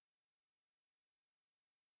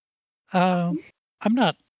 I'm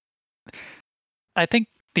not. I think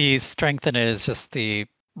the strength in it is just the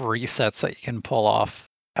resets that you can pull off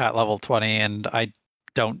at level 20, and I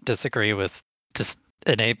don't disagree with just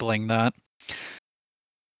enabling that.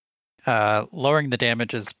 Lowering the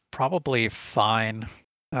damage is probably fine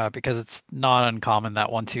because it's not uncommon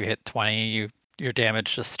that once you hit 20, your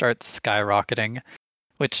damage just starts skyrocketing,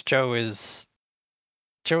 which Joe is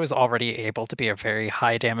already able to be a very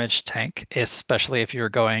high damage tank, especially if you're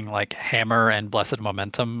going like Hammer and Blessed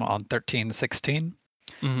Momentum on 13, 16.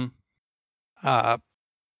 Mm-hmm.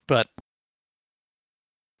 But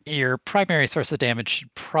your primary source of damage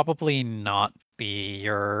should probably not be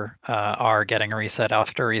your R getting a reset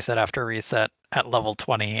after reset after reset at level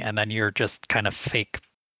 20, and then you're just kind of fake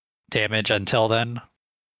damage until then.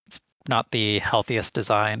 It's not the healthiest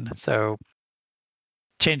design, so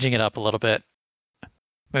changing it up a little bit,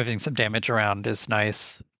 moving some damage around is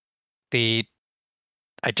nice. I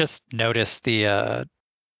just noticed the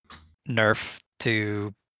nerf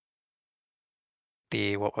to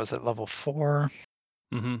the, what was it, level 4?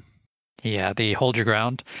 Mm-hmm. Yeah, the hold your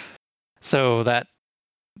ground. So that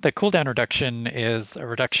the cooldown reduction is a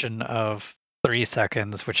reduction of 3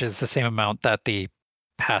 seconds, which is the same amount that the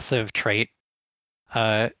passive trait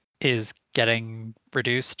is getting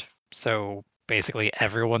reduced. So basically,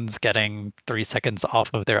 everyone's getting 3 seconds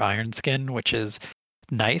off of their iron skin, which is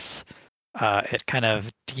nice. It kind of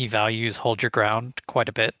devalues hold your ground quite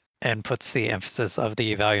a bit and puts the emphasis of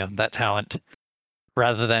the value on that talent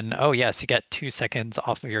rather than, oh, yes, you get 2 seconds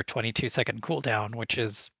off of your 22-second cooldown, which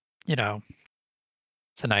is, it's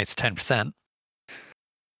a nice 10%.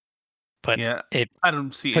 But Yeah, it I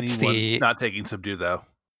don't see puts anyone the not taking subdue though.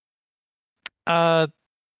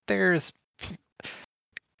 there's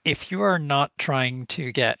if you are not trying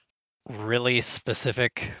to get really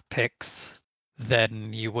specific picks,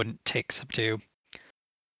 then you wouldn't take subdue.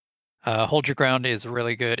 Hold your ground is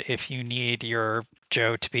really good if you need your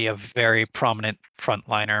Joe to be a very prominent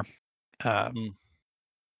frontliner. Mm.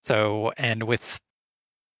 So, and with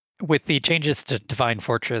the changes to Divine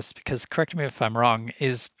Fortress, because correct me if I'm wrong,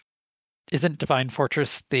 isn't Divine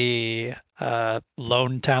Fortress the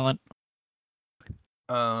lone talent?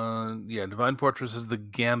 Yeah, Divine Fortress is the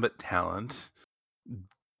Gambit talent.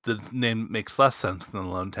 The name makes less sense than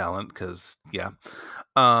Lone Talent because, yeah.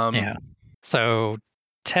 Yeah. So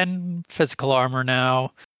 10 physical armor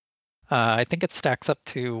now. I think it stacks up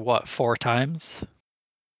to what, 4 times?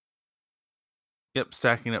 Yep,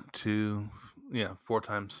 stacking up to 4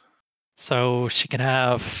 times. So she can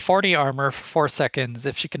have 40 armor for 4 seconds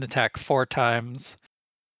if she can attack 4 times.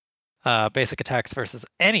 Basic attacks versus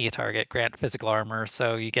any target grant physical armor,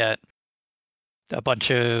 so you get a bunch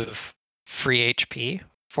of free HP,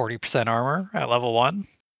 40% armor at level 1.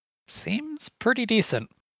 Seems pretty decent.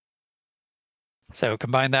 So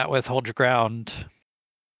combine that with hold your ground,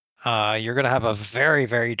 you're going to have a very,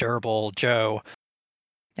 very durable Joe.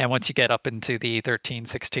 And once you get up into the 13,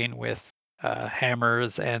 16 with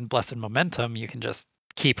hammers and blessed momentum, you can just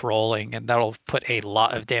keep rolling, and that'll put a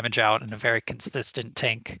lot of damage out in a very consistent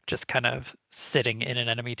tank, just kind of sitting in an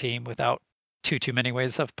enemy team without too many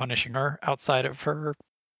ways of punishing her outside of her,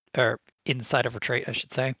 or inside of her trait, I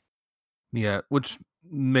should say. Yeah, which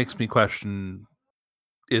makes me question,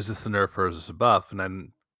 is this a nerf or is this a buff? And I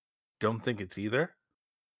don't think it's either.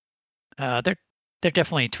 They're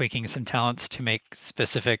definitely tweaking some talents to make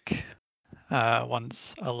specific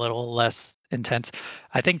ones a little less intense.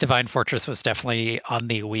 I think Divine Fortress was definitely on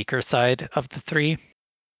the weaker side of the 3.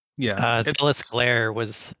 Yeah, Zealous it's Glare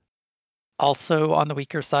was also on the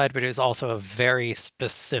weaker side, but it was also a very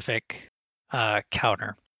specific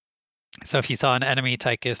counter. So if you saw an enemy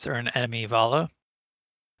Tychus or an enemy Vala,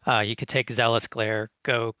 you could take Zealous Glare,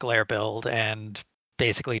 go Glare build, and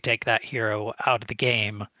basically take that hero out of the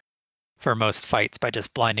game for most fights by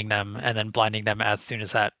just blinding them and then blinding them as soon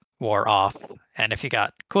as that wore off. And if you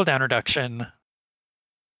got cooldown reduction,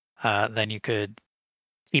 then you could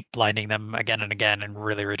keep blinding them again and again and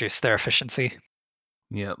really reduce their efficiency.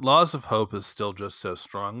 yeah. Laws of Hope is still just so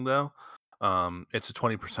strong though. It's a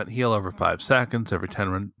 20% heal over 5 seconds. Every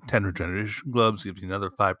 10 regeneration globes gives you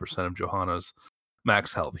another 5% of Johanna's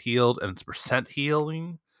max health healed, and it's percent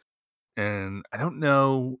healing. And I don't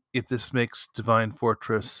know if this makes Divine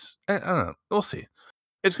Fortress. I don't know. We'll see.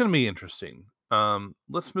 It's going to be interesting.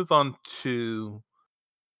 Let's move on to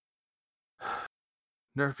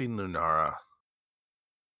nerfing Lunara.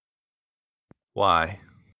 Why?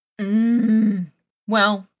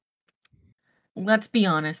 Well, let's be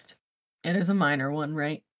honest. It is a minor one,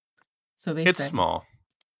 right? So they It's say. small.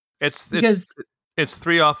 It's Because it's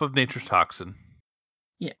 3 off of Nature's Toxin.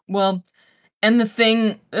 yeah, well, and the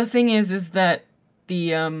thing is that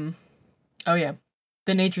the oh yeah,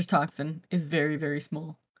 the nature's toxin is very, very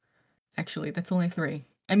small. Actually, that's only 3.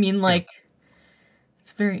 I mean, Yeah. like,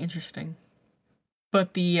 it's very interesting.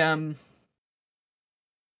 But the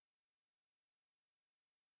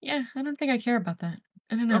yeah, I don't think I care about that.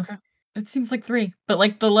 I don't know. Okay. It seems like 3. But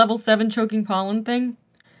like the level 7 choking pollen thing,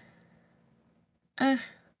 eh,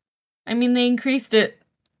 I mean they increased it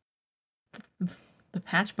the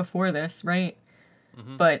patch before this, right?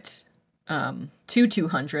 Mm-hmm. But to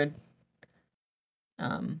 200.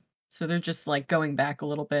 So they're just like going back a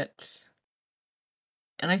little bit.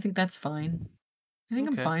 And I think that's fine. I think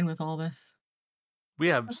I'm Okay. fine with all this. We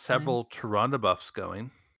have That's fine. several Tyrande buffs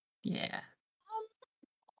going. Yeah.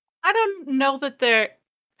 I don't know that they're.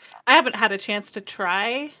 I haven't had a chance to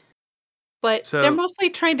try, but they're So, mostly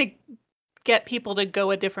trying to get people to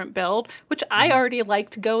go a different build, which I Mhm. already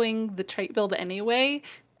liked going the trait build anyway.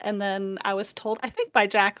 And then I was told, I think by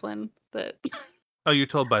Jacqueline, that oh, you're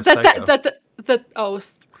told by that Psycho.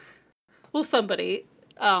 somebody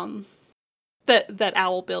that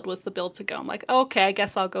owl build was the build to go. I'm like, okay, I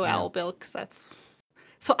guess I'll go Yeah. owl build because that's.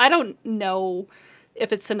 So I don't know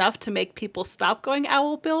if it's enough to make people stop going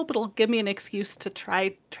owl build, but it'll give me an excuse to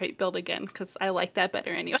try trait build again because I like that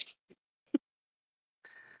better anyway.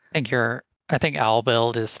 I think owl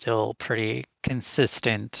build is still pretty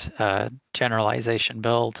consistent generalization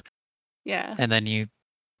build, Yeah, and then you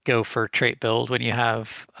go for trait build when you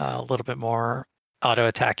have a little bit more auto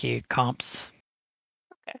attacky comps.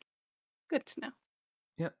 good to know.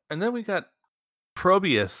 Yeah. And then we got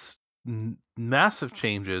Probius, massive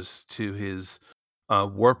changes to his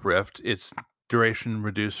warp rift. Its duration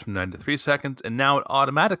reduced from 9 to 3 seconds, and now it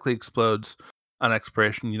automatically explodes on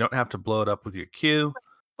expiration. You don't have to blow it up with your Q.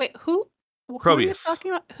 Wait, who are you Probius.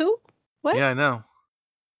 talking about? Who? What? Yeah, I know.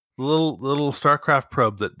 The little StarCraft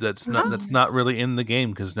probe that's Huh? not really in the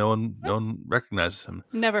game because no one recognizes him.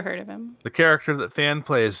 Never heard of him. The character that Fan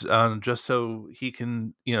plays, just so he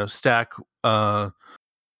can stack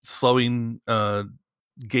slowing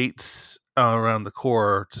gates around the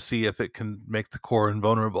core to see if it can make the core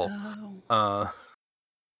invulnerable. Oh.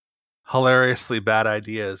 Hilariously bad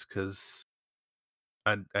ideas because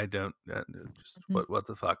I don't just what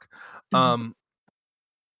the fuck.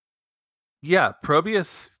 Yeah,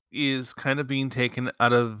 Probius is kind of being taken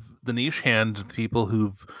out of the niche hand of people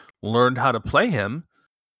who've learned how to play him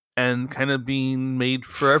and kind of being made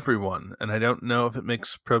for everyone. And I don't know if it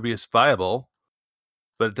makes Probius viable,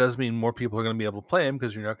 but it does mean more people are going to be able to play him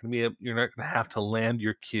because you're not going to have to land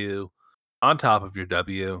your Q on top of your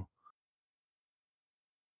W.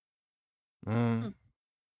 Mm,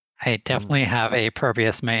 I definitely have a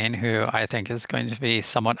Probius main who I think is going to be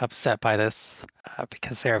somewhat upset by this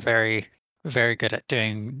because they're very, very good at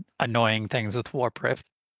doing annoying things with Warp Rift.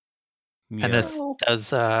 And yeah. this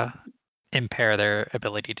does impair their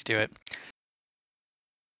ability to do it.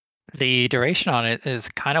 The duration on it is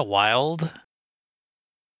kind of wild.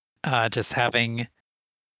 Just having,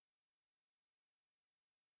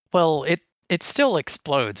 well, it still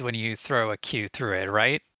explodes when you throw a Q through it,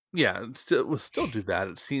 right? Yeah, it will still do that.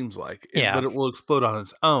 It seems like, Yeah. but it will explode on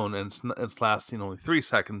its own, and it's lasting only 3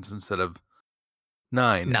 seconds instead of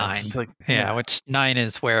 9. And it's 9. just like, Yeah, yeah, which 9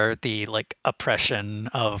 is where the like oppression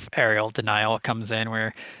of aerial denial comes in,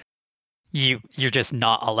 where you're just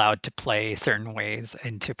not allowed to play certain ways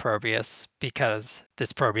into Probius because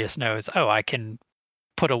this Probius knows, oh, I can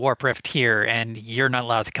put a warp rift here and you're not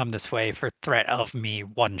allowed to come this way for threat of me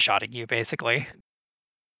one-shotting you, basically.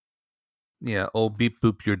 yeah. Oh, beep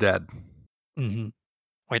boop, you're dead. Mm-hmm.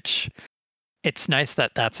 Which it's nice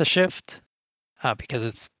that that's a shift because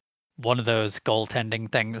it's one of those goaltending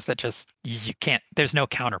things that just you can't. There's no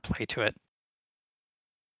counterplay to it.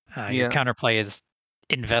 Your Yeah, counterplay is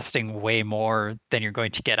investing way more than you're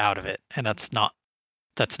going to get out of it, and that's not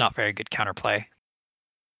very good counterplay.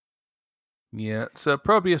 yeah. So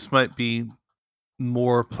Probius might be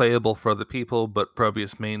more playable for other people, but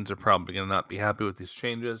Probius mains are probably going to not be happy with these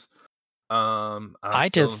changes. I'll I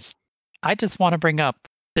still. just I just want to bring up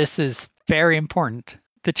this is very important.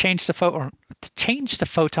 The change to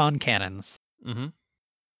photon cannons Mm-hmm.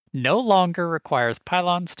 no longer requires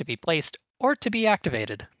pylons to be placed or to be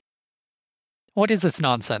activated. What is this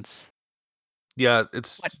nonsense? Yeah,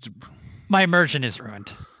 it's. What? My immersion is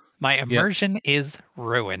ruined. My Yeah. immersion is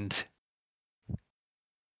ruined.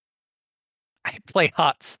 I play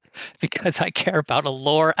HOTS because I care about a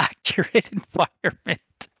lore accurate environment.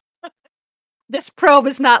 This probe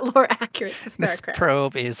is not lore accurate to This StarCraft.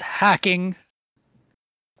 probe is hacking.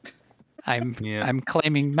 Yeah. I'm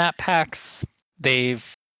claiming map hacks. They've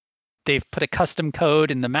put a custom code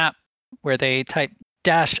in the map where they type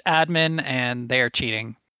 -admin and they are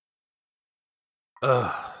cheating.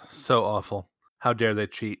 Ugh, so awful. How dare they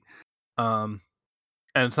cheat? Um,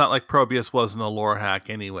 and it's not like Probius wasn't a lore hack,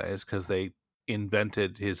 anyways, because they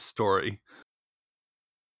invented his story.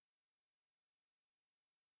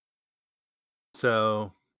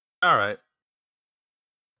 So, all right.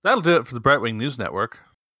 That'll do it for the Brightwing News Network.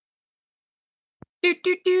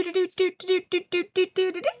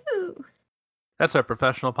 That's our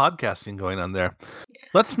professional podcasting going on there.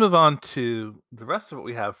 Let's move on to the rest of what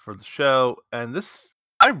we have for the show. And this,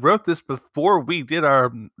 I wrote this before we did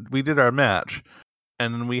our match,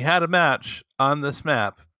 and we had a match on this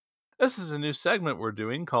map. This is a new segment we're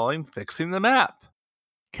doing calling Fixing the Map.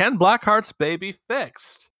 Can Blackheart's Bay be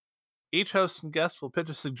fixed? Each host and guest will pitch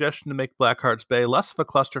a suggestion to make Blackheart's Bay less of a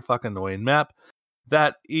clusterfuck annoying map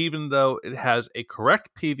that, even though it has a correct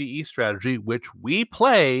PvE strategy, which we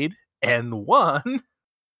played and won,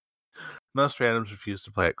 most randoms refuse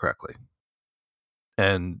to play it correctly.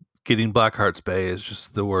 And getting Blackheart's Bay is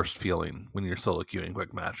just the worst feeling when you're solo queuing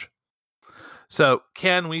quick match. So,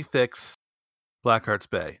 can we fix Blackheart's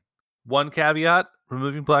Bay? One caveat,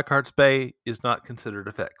 removing Blackheart's Bay is not considered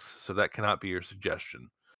a fix, so that cannot be your suggestion.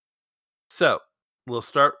 So, we'll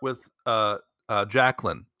start with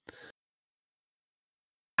Jacqueline.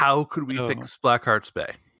 How could we fix Blackheart's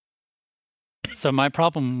Bay? So my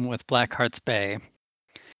problem with Blackheart's Bay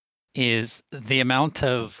is the amount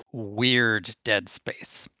of weird dead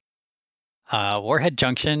space. Warhead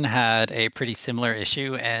Junction had a pretty similar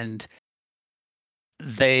issue, and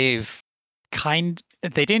they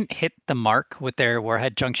didn't hit the mark with their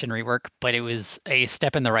Warhead Junction rework, but it was a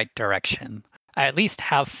step in the right direction. I at least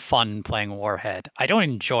have fun playing Warhead. I don't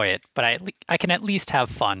enjoy it, but I can at least have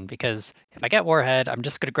fun, because if I get Warhead, I'm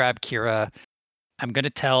just going to grab Kira. I'm going to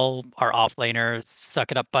tell our offlaner,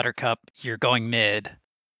 suck it up Buttercup, you're going mid.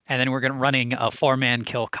 And then we're running a 4-man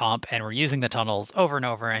kill comp, and we're using the tunnels over and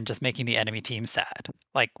over and just making the enemy team sad.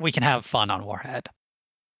 Like, we can have fun on Warhead.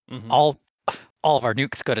 Mm-hmm. All of our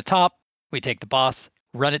nukes go to top, we take the boss,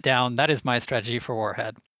 run it down. That is my strategy for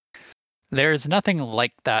Warhead. There's nothing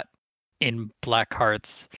like that in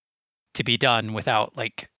Blackhearts to be done without,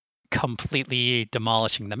 like, completely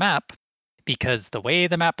demolishing the map, because the way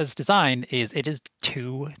the map is designed is it is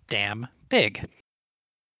too damn big.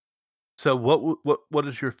 So what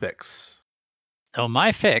is your fix? So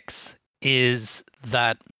my fix is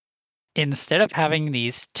that instead of having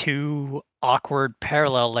these two awkward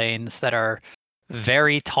parallel lanes that are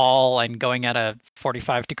very tall and going at a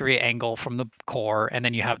 45-degree angle from the core, and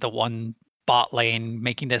then you have the one bot lane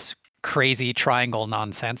making this crazy triangle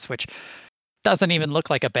nonsense, which doesn't even look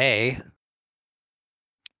like a bay,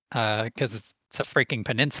 because it's a freaking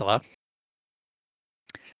peninsula.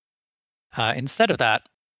 Instead of that,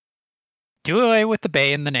 do away with the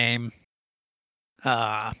bay in the name.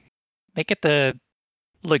 Make it the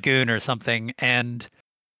lagoon or something, and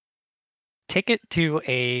take it to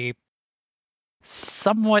a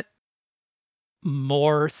somewhat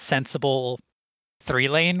more sensible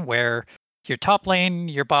 3-lane, where your top lane,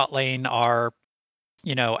 your bot lane are,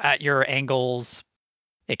 at your angles.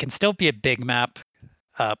 It can still be a big map,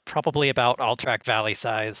 probably about Alterac Valley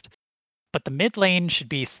sized, but the mid lane should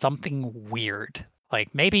be something weird.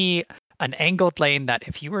 Like maybe an angled lane that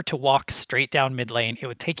if you were to walk straight down mid lane, it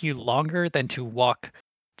would take you longer than to walk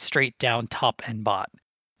straight down top and bot.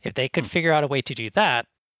 If they could figure out a way to do that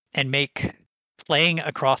and make playing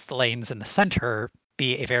across the lanes in the center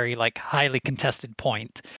be a very highly contested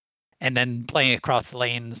point, and then playing across the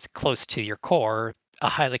lanes close to your core, a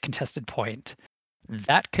highly contested point,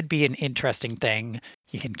 that could be an interesting thing.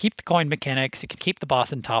 You can keep the coin mechanics, you can keep the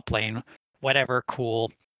boss in top lane, whatever,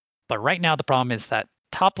 cool. But right now the problem is that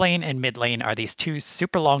top lane and mid lane are these two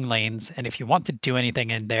super long lanes, and if you want to do anything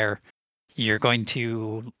in there, you're going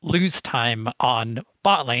to lose time on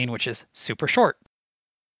bot lane, which is super short.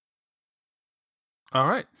 All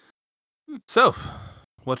right. Soph,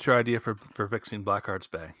 what's your idea for fixing Blackheart's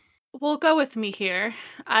Bay? We'll go with me here.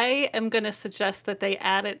 I am going to suggest that they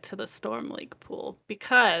add it to the Storm League pool,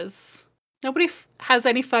 because nobody has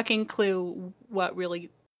any fucking clue what really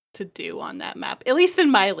to do on that map, at least in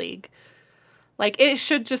my league. It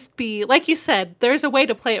should just be, like you said, there's a way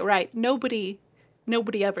to play it right. Nobody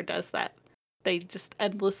ever does that. They just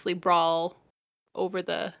endlessly brawl over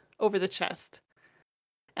the chest.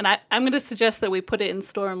 And I'm going to suggest that we put it in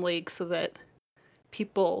Storm League so that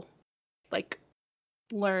people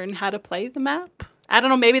learn how to play the map. I don't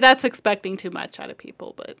know, maybe that's expecting too much out of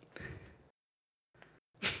people, but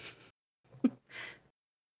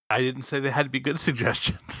I didn't say they had to be good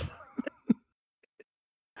suggestions.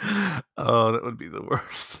 Oh, that would be the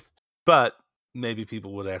worst. But maybe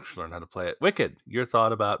people would actually learn how to play it. Wicked, your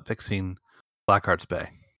thought about fixing Blackheart's Bay?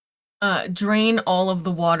 Drain all of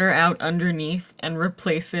the water out underneath and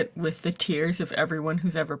replace it with the tears of everyone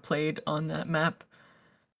who's ever played on that map.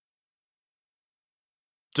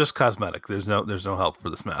 Just cosmetic. There's no help for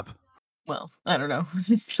this map. Well, I don't know. It's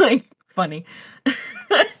just funny.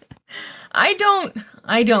 I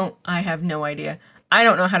have no idea. I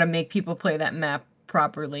don't know how to make people play that map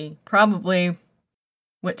properly. Probably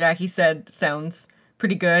what Jackie said sounds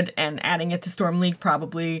pretty good, and adding it to Storm League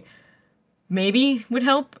probably maybe would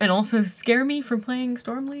help and also scare me from playing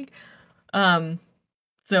Storm League.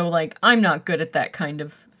 So I'm not good at that kind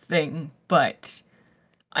of thing, but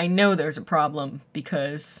I know there's a problem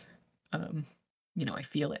because, I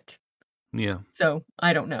feel it. Yeah. So,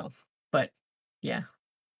 I don't know, but yeah.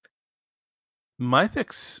 My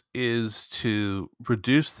fix is to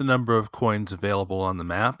reduce the number of coins available on the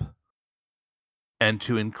map and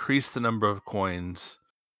to increase the number of coins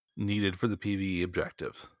needed for the PvE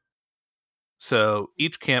objective. So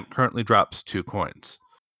each camp currently drops 2 coins.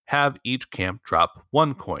 Have each camp drop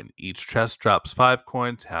 1 coin. Each chest drops 5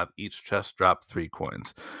 coins. Have each chest drop 3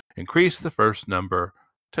 coins. Increase the first number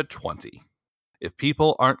to 20. If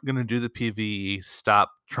people aren't going to do the PvE,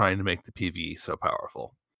 stop trying to make the PvE so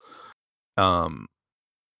powerful.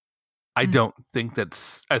 I don't think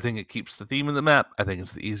I think it keeps the theme of the map. I think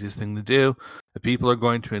it's the easiest thing to do. If people are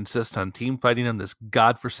going to insist on team fighting on this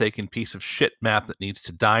godforsaken piece of shit map that needs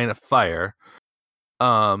to die in a fire,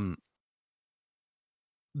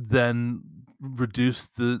 then reduce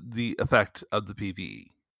the effect of the PvE.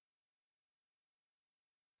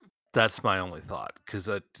 That's my only thought, because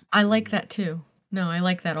I like that too. No, I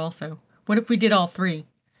like that also. What if we did all 3?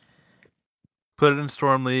 put it in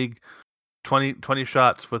Storm League, 20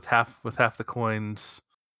 shots with half the coins,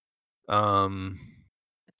 Change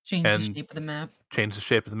the and shape of the map. change the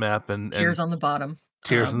shape of the map and Tiers on the bottom.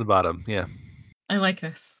 tiers on the bottom. Yeah. I like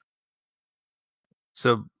this.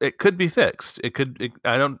 So it could be fixed.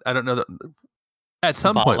 I don't know that at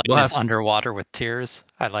some Ball point we'll lane is have underwater with tears.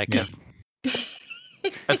 I like Yeah. it.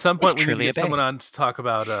 at some point we need to truly a get someone bay. on to talk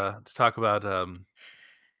about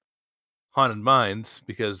Haunted Mines,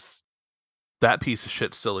 because that piece of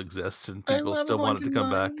shit still exists and I people love still want it to Haunted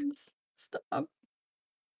come back. Mines. Stop.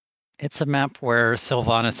 It's a map where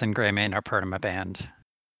Sylvanas and Greymane are part of my band.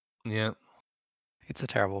 Yeah. It's a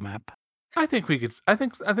terrible map. I think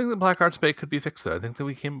the Black Arts Bay could be fixed though. I think that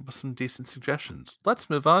we came up with some decent suggestions. Let's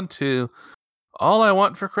move on to All I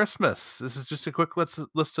Want for Christmas. This is just a quick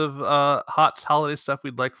list of HOTS holiday stuff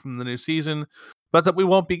we'd like from the new season, but that we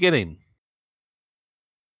won't be getting.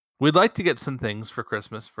 We'd like to get some things for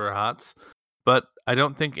Christmas for HOTS, but I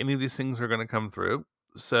don't think any of these things are going to come through.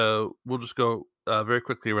 So we'll just go very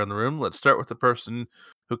quickly around the room. Let's start with the person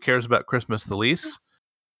who cares about Christmas the least.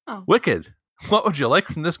 Oh. Wicked. What would you like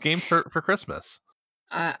from this game for Christmas?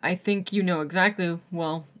 I think you know exactly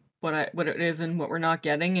what it is and what we're not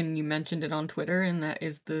getting, and you mentioned it on Twitter, and that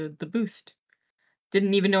is the boost.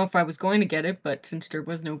 Didn't even know if I was going to get it, but since there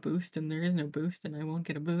was no boost and there is no boost, and I won't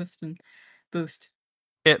get a boost and boost.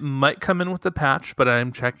 It might come in with the patch, but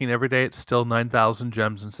I'm checking every day. It's still 9,000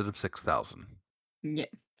 gems instead of 6,000. Yeah.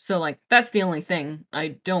 So like that's the only thing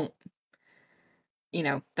I don't.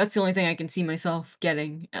 That's the only thing I can see myself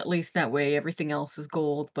getting. At least that way, everything else is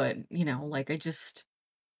gold. But like I just.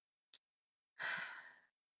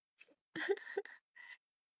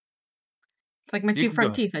 It's like my You 2 can go front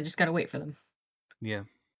ahead. teeth. I just gotta wait for them. Yeah.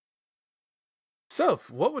 Soph,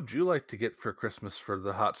 what would you like to get for Christmas for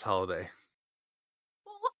the HOTS holiday?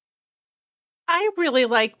 Well, I really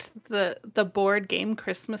liked the board game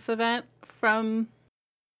Christmas event from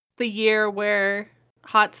the year where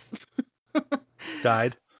HOTS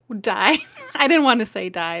Died? died. I didn't want to say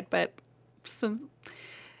died, but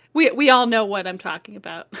we all know what I'm talking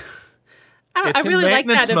about. I It's really in like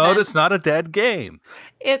maintenance that mode. event. It's not a dead game.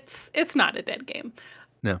 It's not a dead game.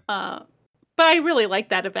 No. But I really like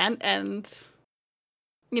that event, and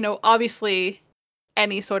obviously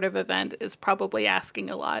any sort of event is probably asking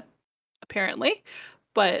a lot, apparently.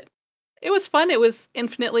 But it was fun. It was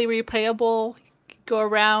infinitely replayable. You could go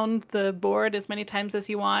around the board as many times as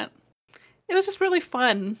you want. It was just really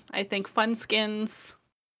fun. I think fun skins.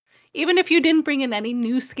 Even if you didn't bring in any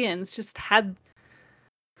new skins, just had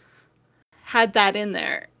that in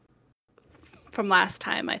there from last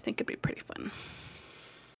time, I think it'd be pretty fun.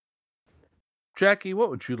 Jackie, what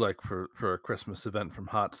would you like for a Christmas event from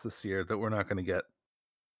HOTS this year that we're not going to get?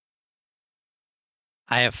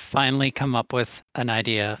 I have finally come up with an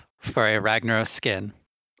idea for a Ragnaros skin.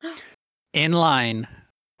 In line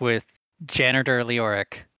with Janitor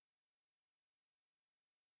Leoric.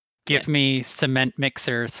 Give Yes. me cement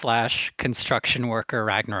mixer / construction worker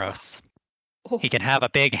Ragnaros. Oh. He can have a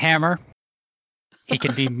big hammer. He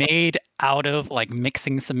can be made out of like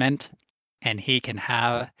mixing cement, and he can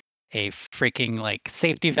have a freaking like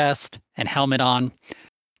safety vest and helmet on.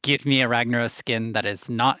 Give me a Ragnaros skin that is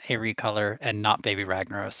not a recolor and not baby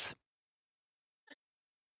Ragnaros.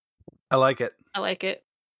 I like it. I like it.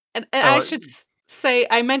 And I should say,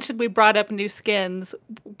 I mentioned we brought up new skins.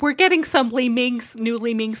 We're getting some new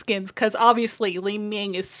Li Ming skins, because obviously Li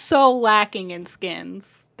Ming is so lacking in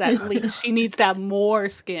skins that she needs to have more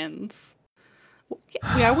skins.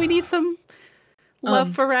 Yeah, we need some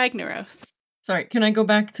love for Ragnaros. Sorry, can I go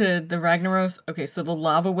back to the Ragnaros? Okay, so the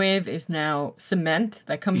lava wave is now cement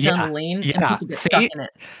that comes down the lane and people get stuck See, in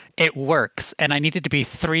it. it works, and I needed to be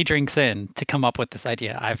 3 drinks in to come up with this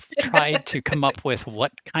idea. I've tried to come up with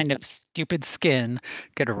what kind of stupid skin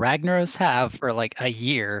could Ragnaros have for, like, a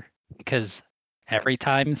year, because every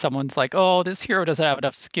time someone's like, "Oh, this hero doesn't have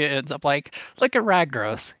enough skins," I'm like, "Look at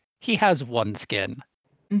Ragnaros. He has 1 skin.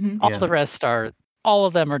 Mhm. All Yeah. the rest are all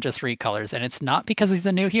of them are just recolors, and it's not because he's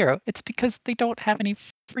a new hero, it's because they don't have any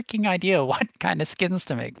freaking idea what kind of skins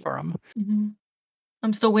to make for him." Mhm.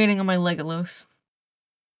 I'm still waiting on my Legolas.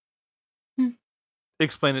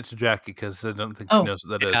 Explain it to Jackie because I don't think she Oh. knows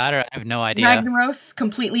what that I is. have no idea. Ragnaros,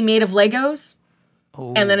 completely made of Legos,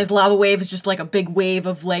 and then Ooh. his lava wave is just like a big wave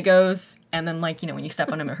of Legos, and then, like, when you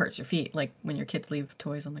step on him, it hurts your feet, like when your kids leave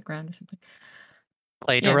toys on the ground or something. Yeah.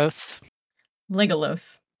 Play-Doh-Rose?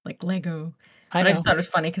 Legolos, like Lego. I But I know. just thought it was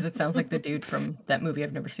funny because it sounds like the dude from that movie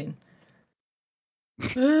I've never seen.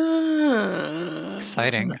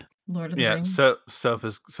 Exciting. Lord of the Yeah, Rings. so Soph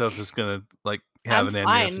is gonna like have I'm an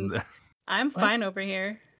fine. aneurysm there. I'm What? fine over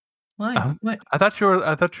here. Why? What? I thought you were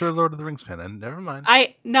a Lord of the Rings fan, and never mind.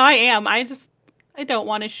 I am. I don't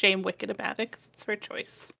want to shame Wicked about it because it's her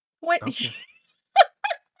choice. What? Okay.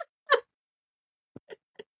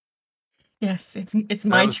 Yes, it's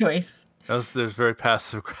my choice. There's very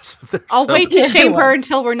passive aggressive there. I'll so- wait to Yeah, it shame her was.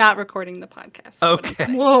 until we're not recording the podcast. is what I'm Okay.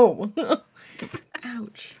 saying. Whoa.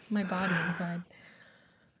 Ouch. My body inside.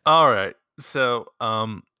 All right. So,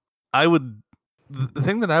 I would the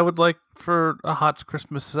thing that I would like for a hot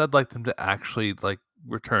Christmas is I'd like them to actually like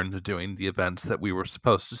return to doing the events that we were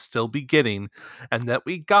supposed to still be getting and that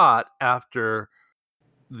we got after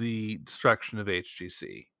the destruction of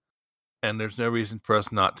HGC. And there's no reason for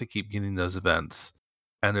us not to keep getting those events.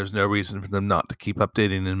 And there's no reason for them not to keep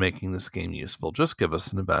updating and making this game useful. Just give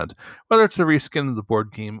us an event, whether it's a reskin of the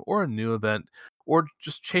board game or a new event, or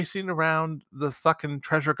just chasing around the fucking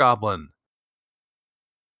treasure goblin.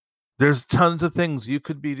 There's tons of things you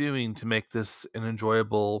could be doing to make this an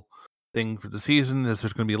enjoyable thing for the season. There's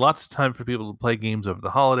going to be lots of time for people to play games over the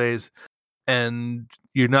holidays, and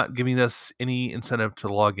you're not giving us any incentive to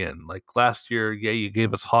log in. Like last year, yeah, you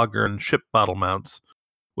gave us Hogger and ship bottle mounts,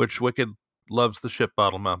 which Wicked loves the ship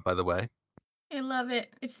bottle mount, by the way. I love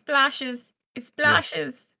it. It splashes. It Yes.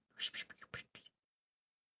 splashes.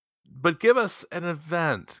 But give us an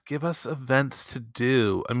event. Give us events to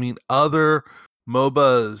do. I mean, other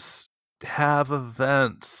MOBAs have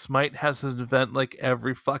events. Smite has an event like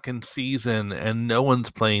every fucking season, and no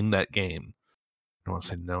one's playing that game. I don't want to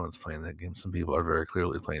say no one's playing that game. Some people are very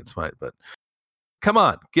clearly playing Smite, but come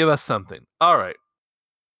on, give us something. All right.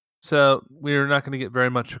 So we're not going to get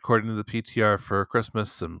very much according to the PTR for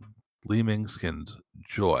Christmas. Some Lee Ming-skins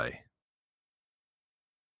joy.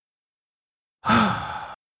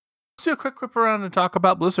 Let's do a quick whip around and talk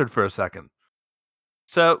about Blizzard for a second.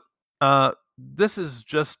 So, this is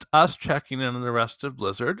just us checking in on the rest of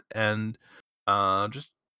Blizzard and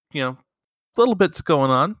just, little bits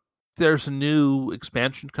going on. There's a new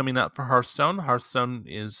expansion coming out for Hearthstone. Hearthstone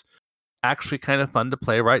is actually kind of fun to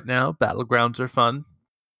play right now. Battlegrounds are fun.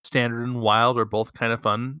 Standard and Wild are both kind of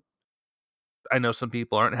fun. I know some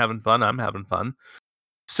people aren't having fun. I'm having fun.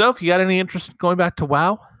 So, if you got any interest in going back to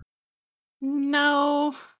WoW?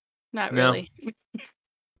 No, not No. really.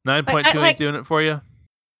 9.2 ain't doing it for you?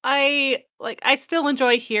 I still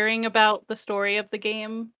enjoy hearing about the story of the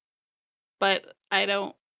game, but I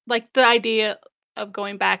don't like the idea of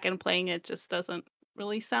going back and playing it. Just doesn't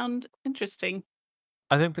really sound interesting.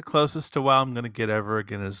 I think the closest to WoW I'm going to get ever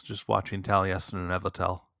again is just watching Taliesin and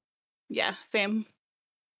Evitel. Yeah, same.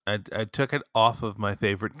 I took it off of my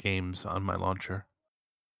favorite games on my launcher.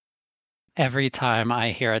 Every time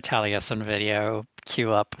I hear a Taliesin video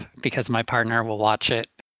queue up because my partner will watch it,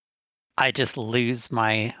 I just lose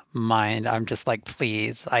my mind. I'm just like,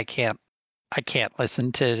 please, I can't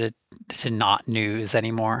listen to not news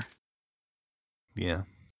anymore. Yeah.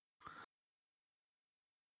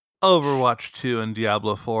 Overwatch 2 and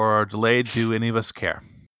Diablo 4 are delayed. Do any of us care?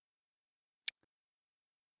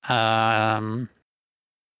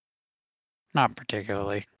 Not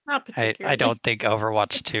particularly. Not particularly. I don't think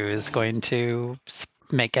Overwatch 2 is going to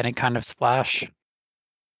make any kind of splash.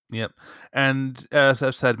 Yep. And as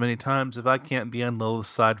I've said many times, if I can't be on Lilith's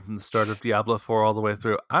side from the start of Diablo 4 all the way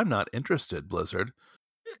through, I'm not interested, Blizzard.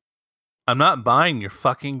 I'm not buying your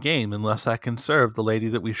fucking game unless I can serve the lady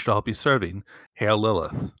that we should all be serving. Hail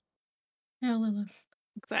Lilith. Hail Lilith.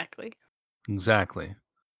 Exactly. Exactly.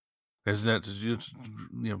 Isn't it?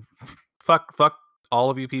 Fuck all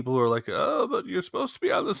of you people who are like, oh, but you're supposed to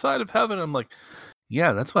be on the side of heaven. I'm like,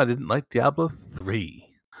 yeah, that's why I didn't like Diablo 3.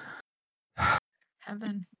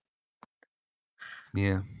 Heaven.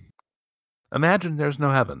 Yeah. Imagine there's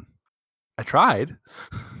no heaven. I tried.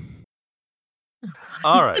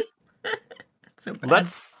 All right. So bad.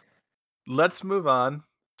 Let's move on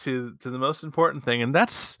to the most important thing, and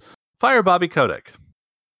that's fire Bobby Kotick.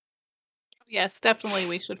 Yes, definitely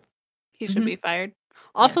he should Mhm. be fired.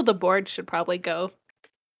 Also, Yes. the board should probably go.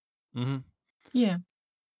 Mm-hmm. Yeah.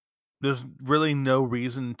 There's really no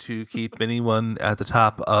reason to keep anyone at the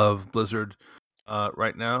top of Blizzard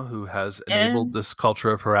right now who has enabled And this culture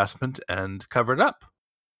of harassment and covered up.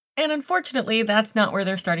 and unfortunately, that's not where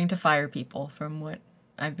they're starting to fire people from what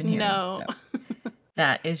I've been hearing. No. So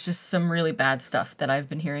that is just some really bad stuff that I've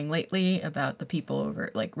been hearing lately about the people over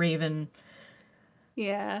at, like, Raven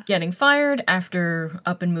Yeah. getting fired after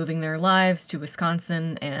up and moving their lives to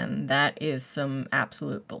Wisconsin, and that is some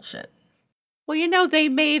absolute bullshit. Well, they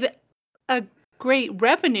made a great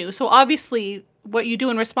revenue, so obviously what you do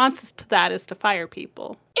in response to that is to fire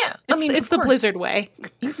people. Yeah, I mean, It's of the course, Blizzard way.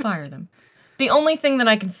 you fire them. The only thing that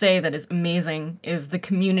I can say that is amazing is the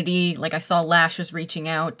community. Like, I saw Lashes reaching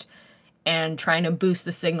out and trying to boost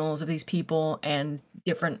the signals of these people and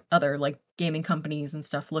different other, like, gaming companies and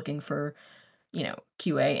stuff looking for,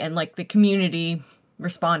 QA, and, like, the community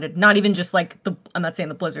responded. Not even just, like, I'm not saying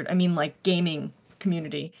the Blizzard, I mean, like, gaming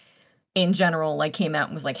community in general, like, came out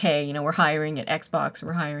and was like, "Hey, we're hiring at Xbox,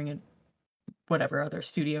 we're hiring at whatever other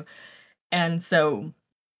studio." And so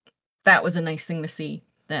that was a nice thing to see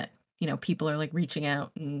that, people are, like, reaching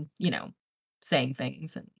out and, saying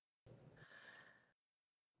things, and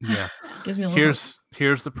Yeah. gives me a little hope.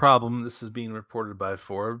 Here's the problem. This is being reported by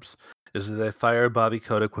Forbes. Is that they fire Bobby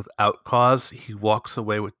Kotick without cause. He walks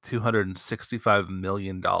away with $265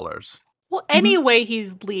 million. Well, Mhm.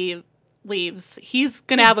 anyway leaves, he's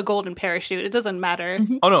gonna Yeah. have a golden parachute. It doesn't matter.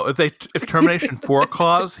 Mhm. Oh no! If termination for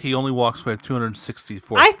cause, he only walks away with I think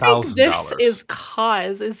this $264,000. is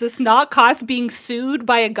cause. Is this not cause being sued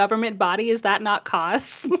by a government body? Is that not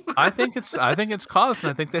cause? I think it's cause,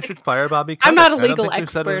 and I think they should fire Bobby Kotick. I'm not a I don't legal think we've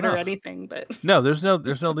said it expert or enough. anything, but No, there's no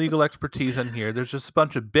legal expertise in here. There's just a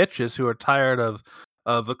bunch of bitches who are tired of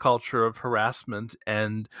a culture of harassment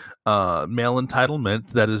and male entitlement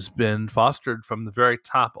that has been fostered from the very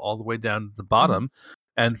top all the way down to the bottom.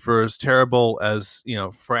 And for as terrible as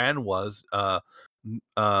Fran was,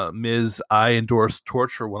 Ms. I endorsed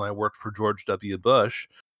torture when I worked for George W. Bush.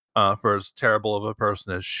 For as terrible of a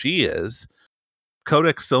person as she is,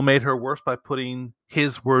 Kotick still made her worse by putting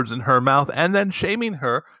his words in her mouth and then shaming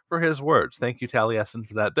her for his words. Thank you, Taliesin,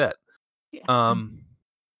 for that bit. yeah.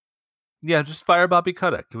 Yeah, just fire Bobby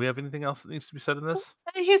Kotick. Do we have anything else that needs to be said in this?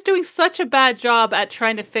 He's doing such a bad job at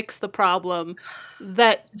trying to fix the problem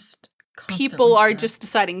that Just people constantly are bad. just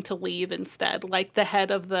deciding to leave instead. Like the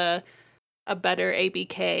head of a better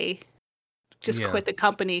ABK just quit the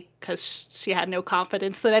company because she had no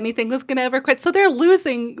confidence that anything was going to ever quit. So they're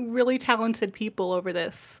losing really talented people over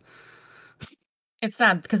this. It's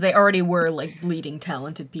sad because they already were, like, bleeding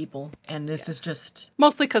talented people, and this is just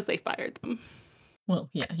Mostly because they fired them. well,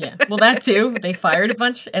 yeah. Well, that too. They fired a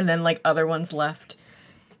bunch, and then, like, other ones left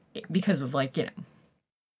because of, like,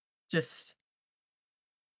 just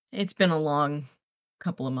it's been a long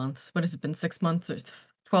couple of months. What has it been? 6 months or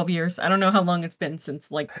 12 years? I don't know how long it's been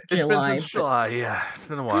since, like, It's been July. since July. Yeah, it's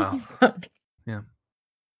been a while. But Yeah,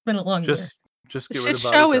 it's been a long year. just The get rid shit of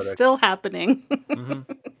Bobby show is Kotick. still happening.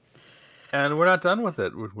 And we're not done with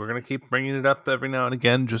it. We're going to keep bringing it up every now and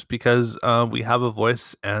again just because we have a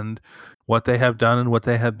voice, and what they have done and what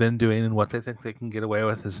they have been doing and what they think they can get away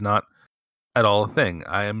with is not at all a thing.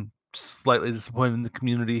 I am slightly disappointed in the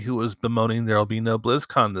community who was bemoaning there'll be no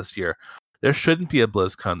BlizzCon this year. There shouldn't be a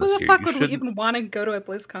BlizzCon Who this the year. fuck You would we shouldn't. even want to go to a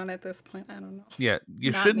BlizzCon at this point? I don't know. Yeah,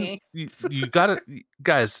 you Not shouldn't. me. You gotta,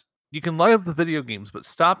 guys. You can love the video games, but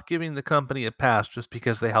stop giving the company a pass just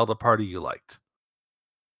because they held a party you liked.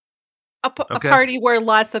 A Okay? party where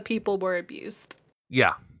lots of people were abused.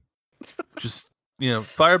 Yeah. Just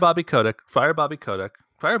fire Bobby Kotick, fire Bobby Kotick,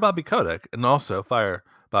 fire Bobby Kotick, and also fire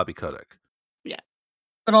Bobby Kotick. Yeah.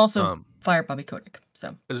 But also fire Bobby Kotick.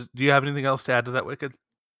 So Do you have anything else to add to that, Wicked?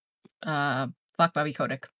 fuck Bobby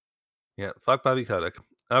Kotick. Yeah, fuck Bobby Kotick.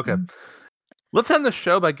 Okay. Let's end the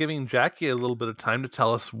show by giving Jackie a little bit of time to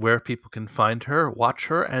tell us where people can find her, watch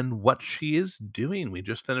her, and what she is doing. We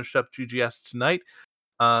just finished up GGS tonight.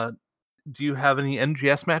 Do you have any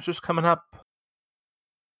NGS matches coming up?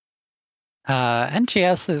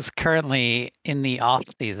 NGS is currently in the off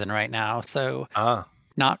season right now, so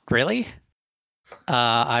not really.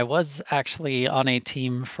 I was actually on a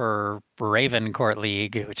team for Raven Court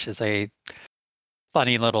League, which is a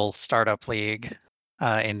funny little startup league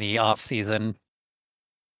in the off season,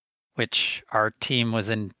 which our team was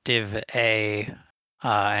in Div A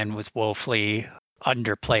and was woefully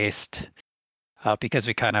underplaced because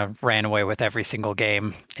we kind of ran away with every single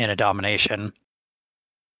game in a domination.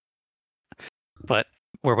 But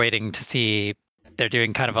we're waiting to see. They're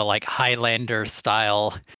doing kind of a like Highlander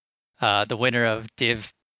style. The winner of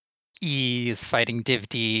Div E is fighting Div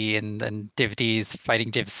D, and then Div D is fighting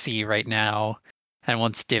Div C right now. And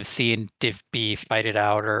once Div C and Div B fight it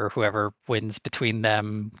out, or whoever wins between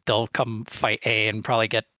them, they'll come fight A and probably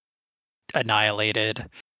get annihilated.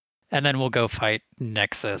 And then we'll go fight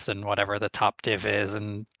Nexus and whatever the top div is,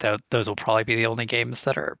 and those will probably be the only games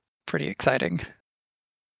that are pretty exciting.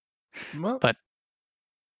 Well, But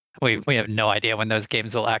we have no idea when those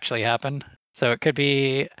games will actually happen. So it could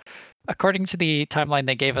be, according to the timeline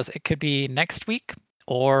they gave us, it could be next week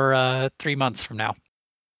or 3 months from now.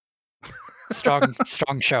 Strong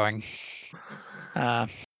showing.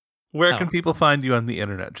 Where can people find you on the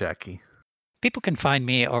internet, Jackie? People can find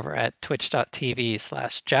me over at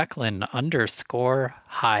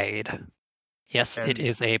twitch.tv/Jacqueline_Hyde. Yes, it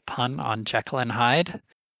is a pun on Jacqueline Hyde.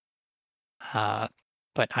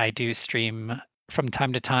 But I do stream from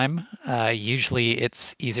time to time. Usually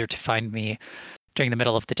it's easier to find me during the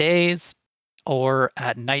middle of the days or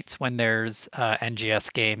at nights when there's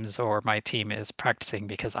NGS games or my team is practicing,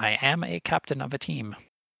 because I am a captain of a team.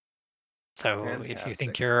 So if you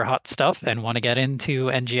think you're hot stuff and want to get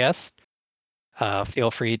into NGS,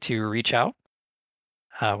 feel free to reach out.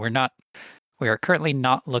 We are currently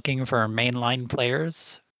not looking for mainline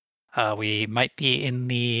players. We might be in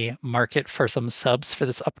the market for some subs for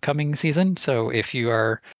this upcoming season. So if you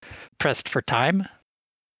are pressed for time,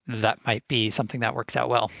 that might be something that works out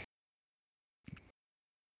well.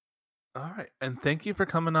 All right. And thank you for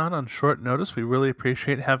coming on short notice. We really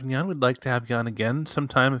appreciate having you on. We'd like to have you on again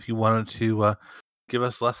sometime if you wanted to give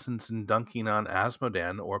us lessons in dunking on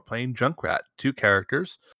Asmodan or playing Junkrat, 2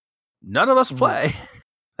 characters none of us play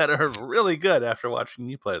that are really good after watching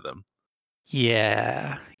you play them.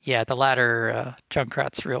 Yeah, the latter,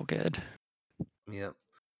 Junkrat's real good. Yep.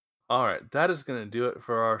 All right, that is going to do it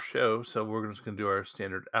for our show. So we're just going to do our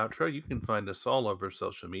standard outro. You can find us all over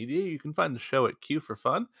social media. You can find the show at Q for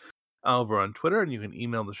Fun over on Twitter, and you can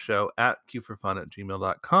email the show at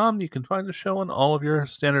qforfun@gmail.com. You can find the show on all of your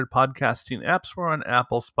standard podcasting apps. We're on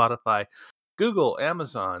Apple, Spotify, Google,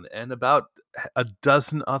 Amazon, and about a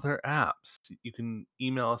dozen other apps. You can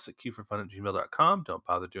email us at qforfun@gmail.com. Don't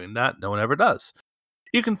bother doing that. No one ever does.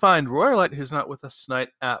 You can find Royalite, who's not with us tonight,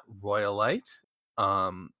 at Royalite.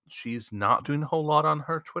 She's not doing a whole lot on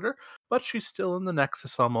her Twitter, but she's still in the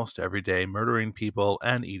Nexus almost every day, murdering people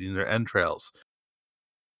and eating their entrails.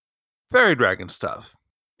 Fairy dragon stuff.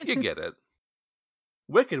 You get it.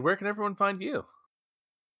 Wicked, where can everyone find you?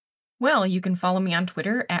 Well, you can follow me on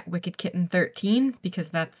Twitter at WickedKitten13 because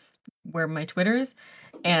that's where my Twitter is.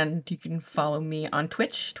 And you can follow me on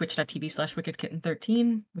Twitch,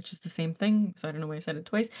 twitch.tv/WickedKitten13, which is the same thing. So I don't know why I said it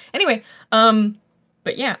twice. Anyway,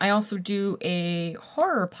 but yeah, I also do a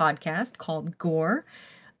horror podcast called Gore.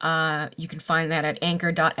 You can find that at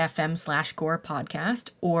anchor.fm/Gore podcast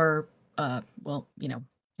or, well,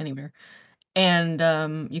 anywhere. And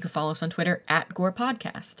you can follow us on Twitter at Gore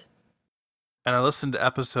Podcast. And I listened to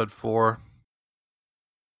episode 4.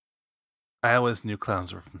 I always knew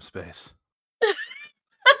clowns were from space.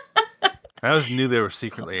 I always knew they were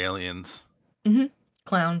secretly aliens.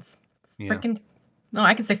 Clowns. Yeah. Freaking. No,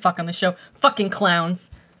 I can say fuck on the show. Fucking clowns.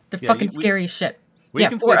 They're fucking scary as shit. We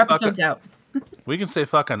can 4 say episodes out. We can say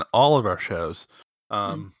fuck on all of our shows.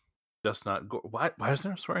 Just not go. Why is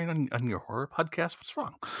there swearing on your horror podcast? What's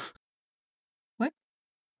wrong? What?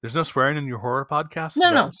 There's no swearing in your horror podcast?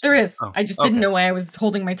 No, there is. Oh, I just didn't know why I was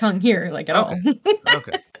holding my tongue here, at all.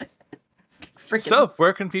 Okay. Freaking. So,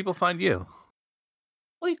 where can people find you?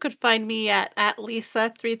 Well, you could find me at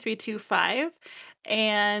Lisa3325,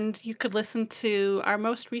 and you could listen to our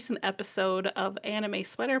most recent episode of Anime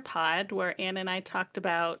Sweater Pod, where Anne and I talked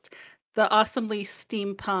about the awesomely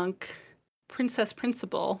steampunk Princess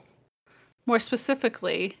Principal, more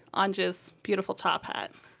specifically, Anja's beautiful top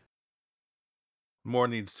hat. More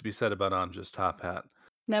needs to be said about Anja's top hat.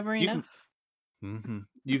 Never enough.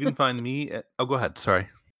 You can find me at... Oh, go ahead. Sorry.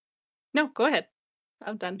 No, go ahead.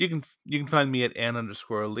 I'm done. You can find me at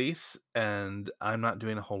Ann_Elise, and I'm not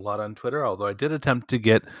doing a whole lot on Twitter, although I did attempt to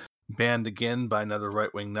get banned again by another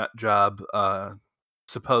right-wing nut job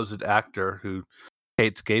supposed actor who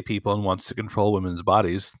hates gay people and wants to control women's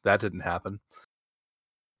bodies. That didn't happen.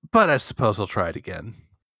 But I suppose I'll try it again.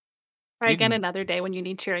 Try again another day when you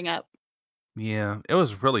need cheering up. Yeah, it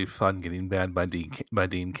was really fun getting banned by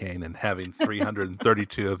Dean Cain and having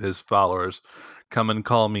 332 of his followers come and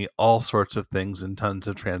call me all sorts of things and tons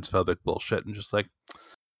of transphobic bullshit, and just like,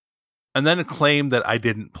 and then claim that I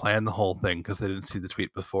didn't plan the whole thing because they didn't see the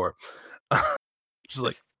tweet before. Just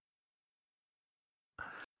like,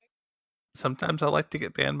 sometimes I like to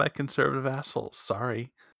get banned by conservative assholes.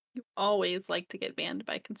 Sorry. You always like to get banned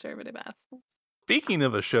by conservative assholes. Speaking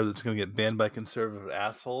of a show that's going to get banned by conservative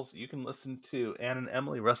assholes, you can listen to Ann and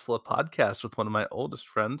Emily wrestle a podcast with one of my oldest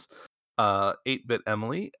friends, 8-Bit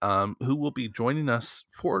Emily, who will be joining us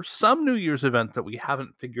for some New Year's event that we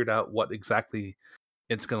haven't figured out what exactly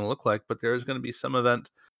it's going to look like, but there is going to be some event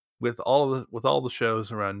with all the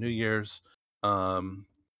shows around New Year's.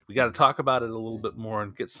 We got to talk about it a little bit more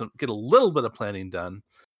and get a little bit of planning done.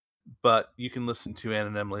 But you can listen to Ann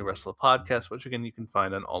and Emily Wrestle a Podcast, which again you can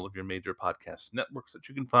find on all of your major podcast networks that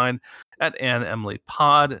you can find at Ann Emily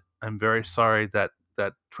Pod. I'm very sorry that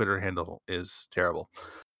Twitter handle is terrible.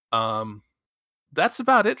 That's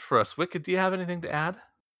about it for us. Wicked, do you have anything to add?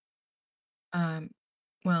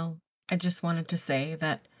 Well, I just wanted to say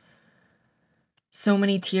that so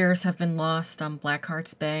many tears have been lost on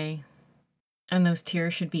Blackheart's Bay, and those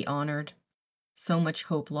tears should be honored. So much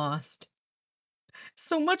hope lost.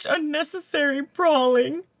 So much unnecessary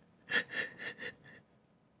brawling. Okay,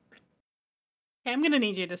 I'm gonna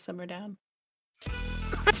need you to simmer down.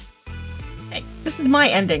 Hey, this is my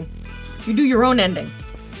ending. You do your own ending.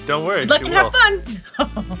 Don't worry. Good luck you and will. have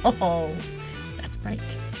fun. Oh, that's right.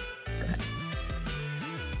 Go ahead.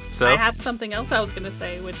 So I have something else I was gonna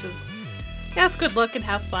say, which is, yes, good luck and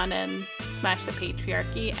have fun and smash the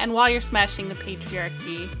patriarchy. And while you're smashing the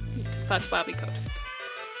patriarchy, you can fuck Bobby Kotick.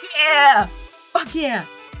 Yeah! Fuck yeah!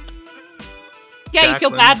 Yeah, you feel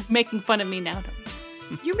Jacqueline. bad making fun of me now, don't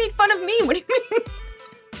you? You made fun of me. What do you mean?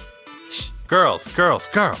 girls.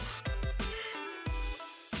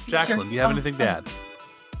 Jacqueline, do you have Oh, anything to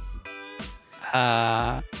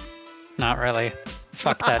add? Not really.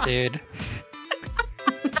 Fuck that dude.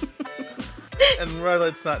 And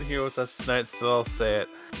Rylet's not here with us tonight, so I'll say it.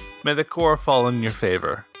 May the core fall in your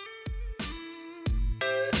favor.